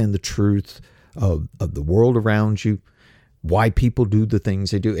 You understand the truth of the world around you, why people do the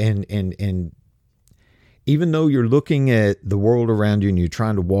things they do. And even though you're looking at the world around you and you're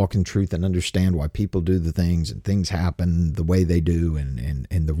trying to walk in truth and understand why people do the things and things happen the way they do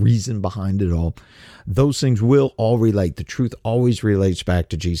and the reason behind it all, those things will all relate. The truth always relates back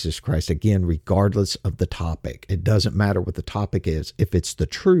to Jesus Christ. Again, regardless of the topic. It doesn't matter what the topic is. If it's the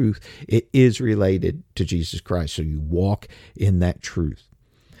truth, it is related to Jesus Christ. So you walk in that truth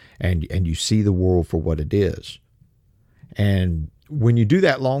and you see the world for what it is. And when you do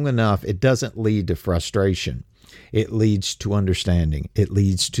that long enough, it doesn't lead to frustration. It leads to understanding. It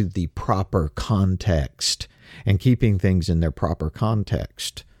leads to the proper context and keeping things in their proper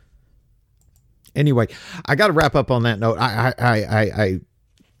context. Anyway, I got to wrap up on that note. I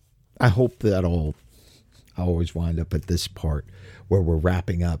hope that I always wind up at this part where we're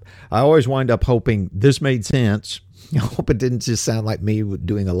wrapping up. I always wind up hoping this made sense. I hope it didn't just sound like me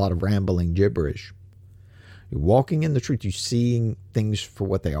doing a lot of rambling gibberish. You're walking in the truth. You're seeing things for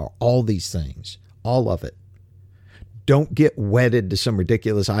what they are. All these things. All of it. Don't get wedded to some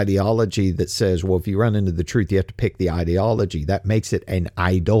ridiculous ideology that says, well, if you run into the truth, you have to pick the ideology. That makes it an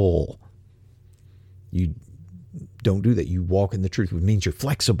idol. You don't do that. You walk in the truth, which means you're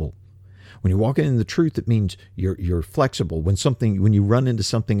flexible. When you're walking in the truth, it means you're flexible. When you run into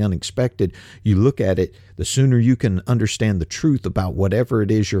something unexpected, you look at it. The sooner you can understand the truth about whatever it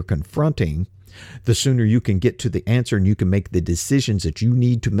is you're confronting, the sooner you can get to the answer and you can make the decisions that you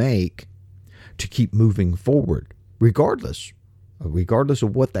need to make to keep moving forward, regardless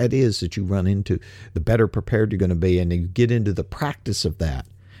of what that is that you run into, the better prepared you're going to be. And you get into the practice of that.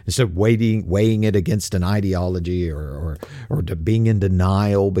 Instead of weighing it against an ideology or being in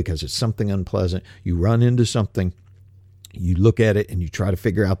denial because it's something unpleasant, you run into something, you look at it and you try to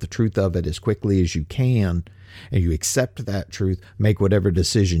figure out the truth of it as quickly as you can, and you accept that truth, make whatever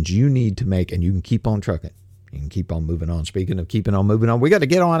decisions you need to make, and you can keep on trucking. You can keep on moving on. Speaking of keeping on moving on, we got to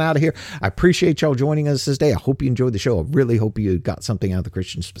get on out of here. I appreciate y'all joining us this day. I hope you enjoyed the show. I really hope you got something out of the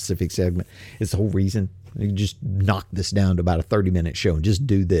Christian specific segment. It's the whole reason. You can just knock this down to about a 30-minute show and just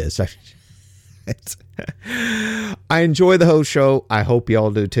do this. I enjoy the whole show. I hope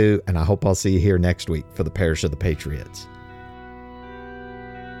y'all do too. And I hope I'll see you here next week for the Parish of the Patriots.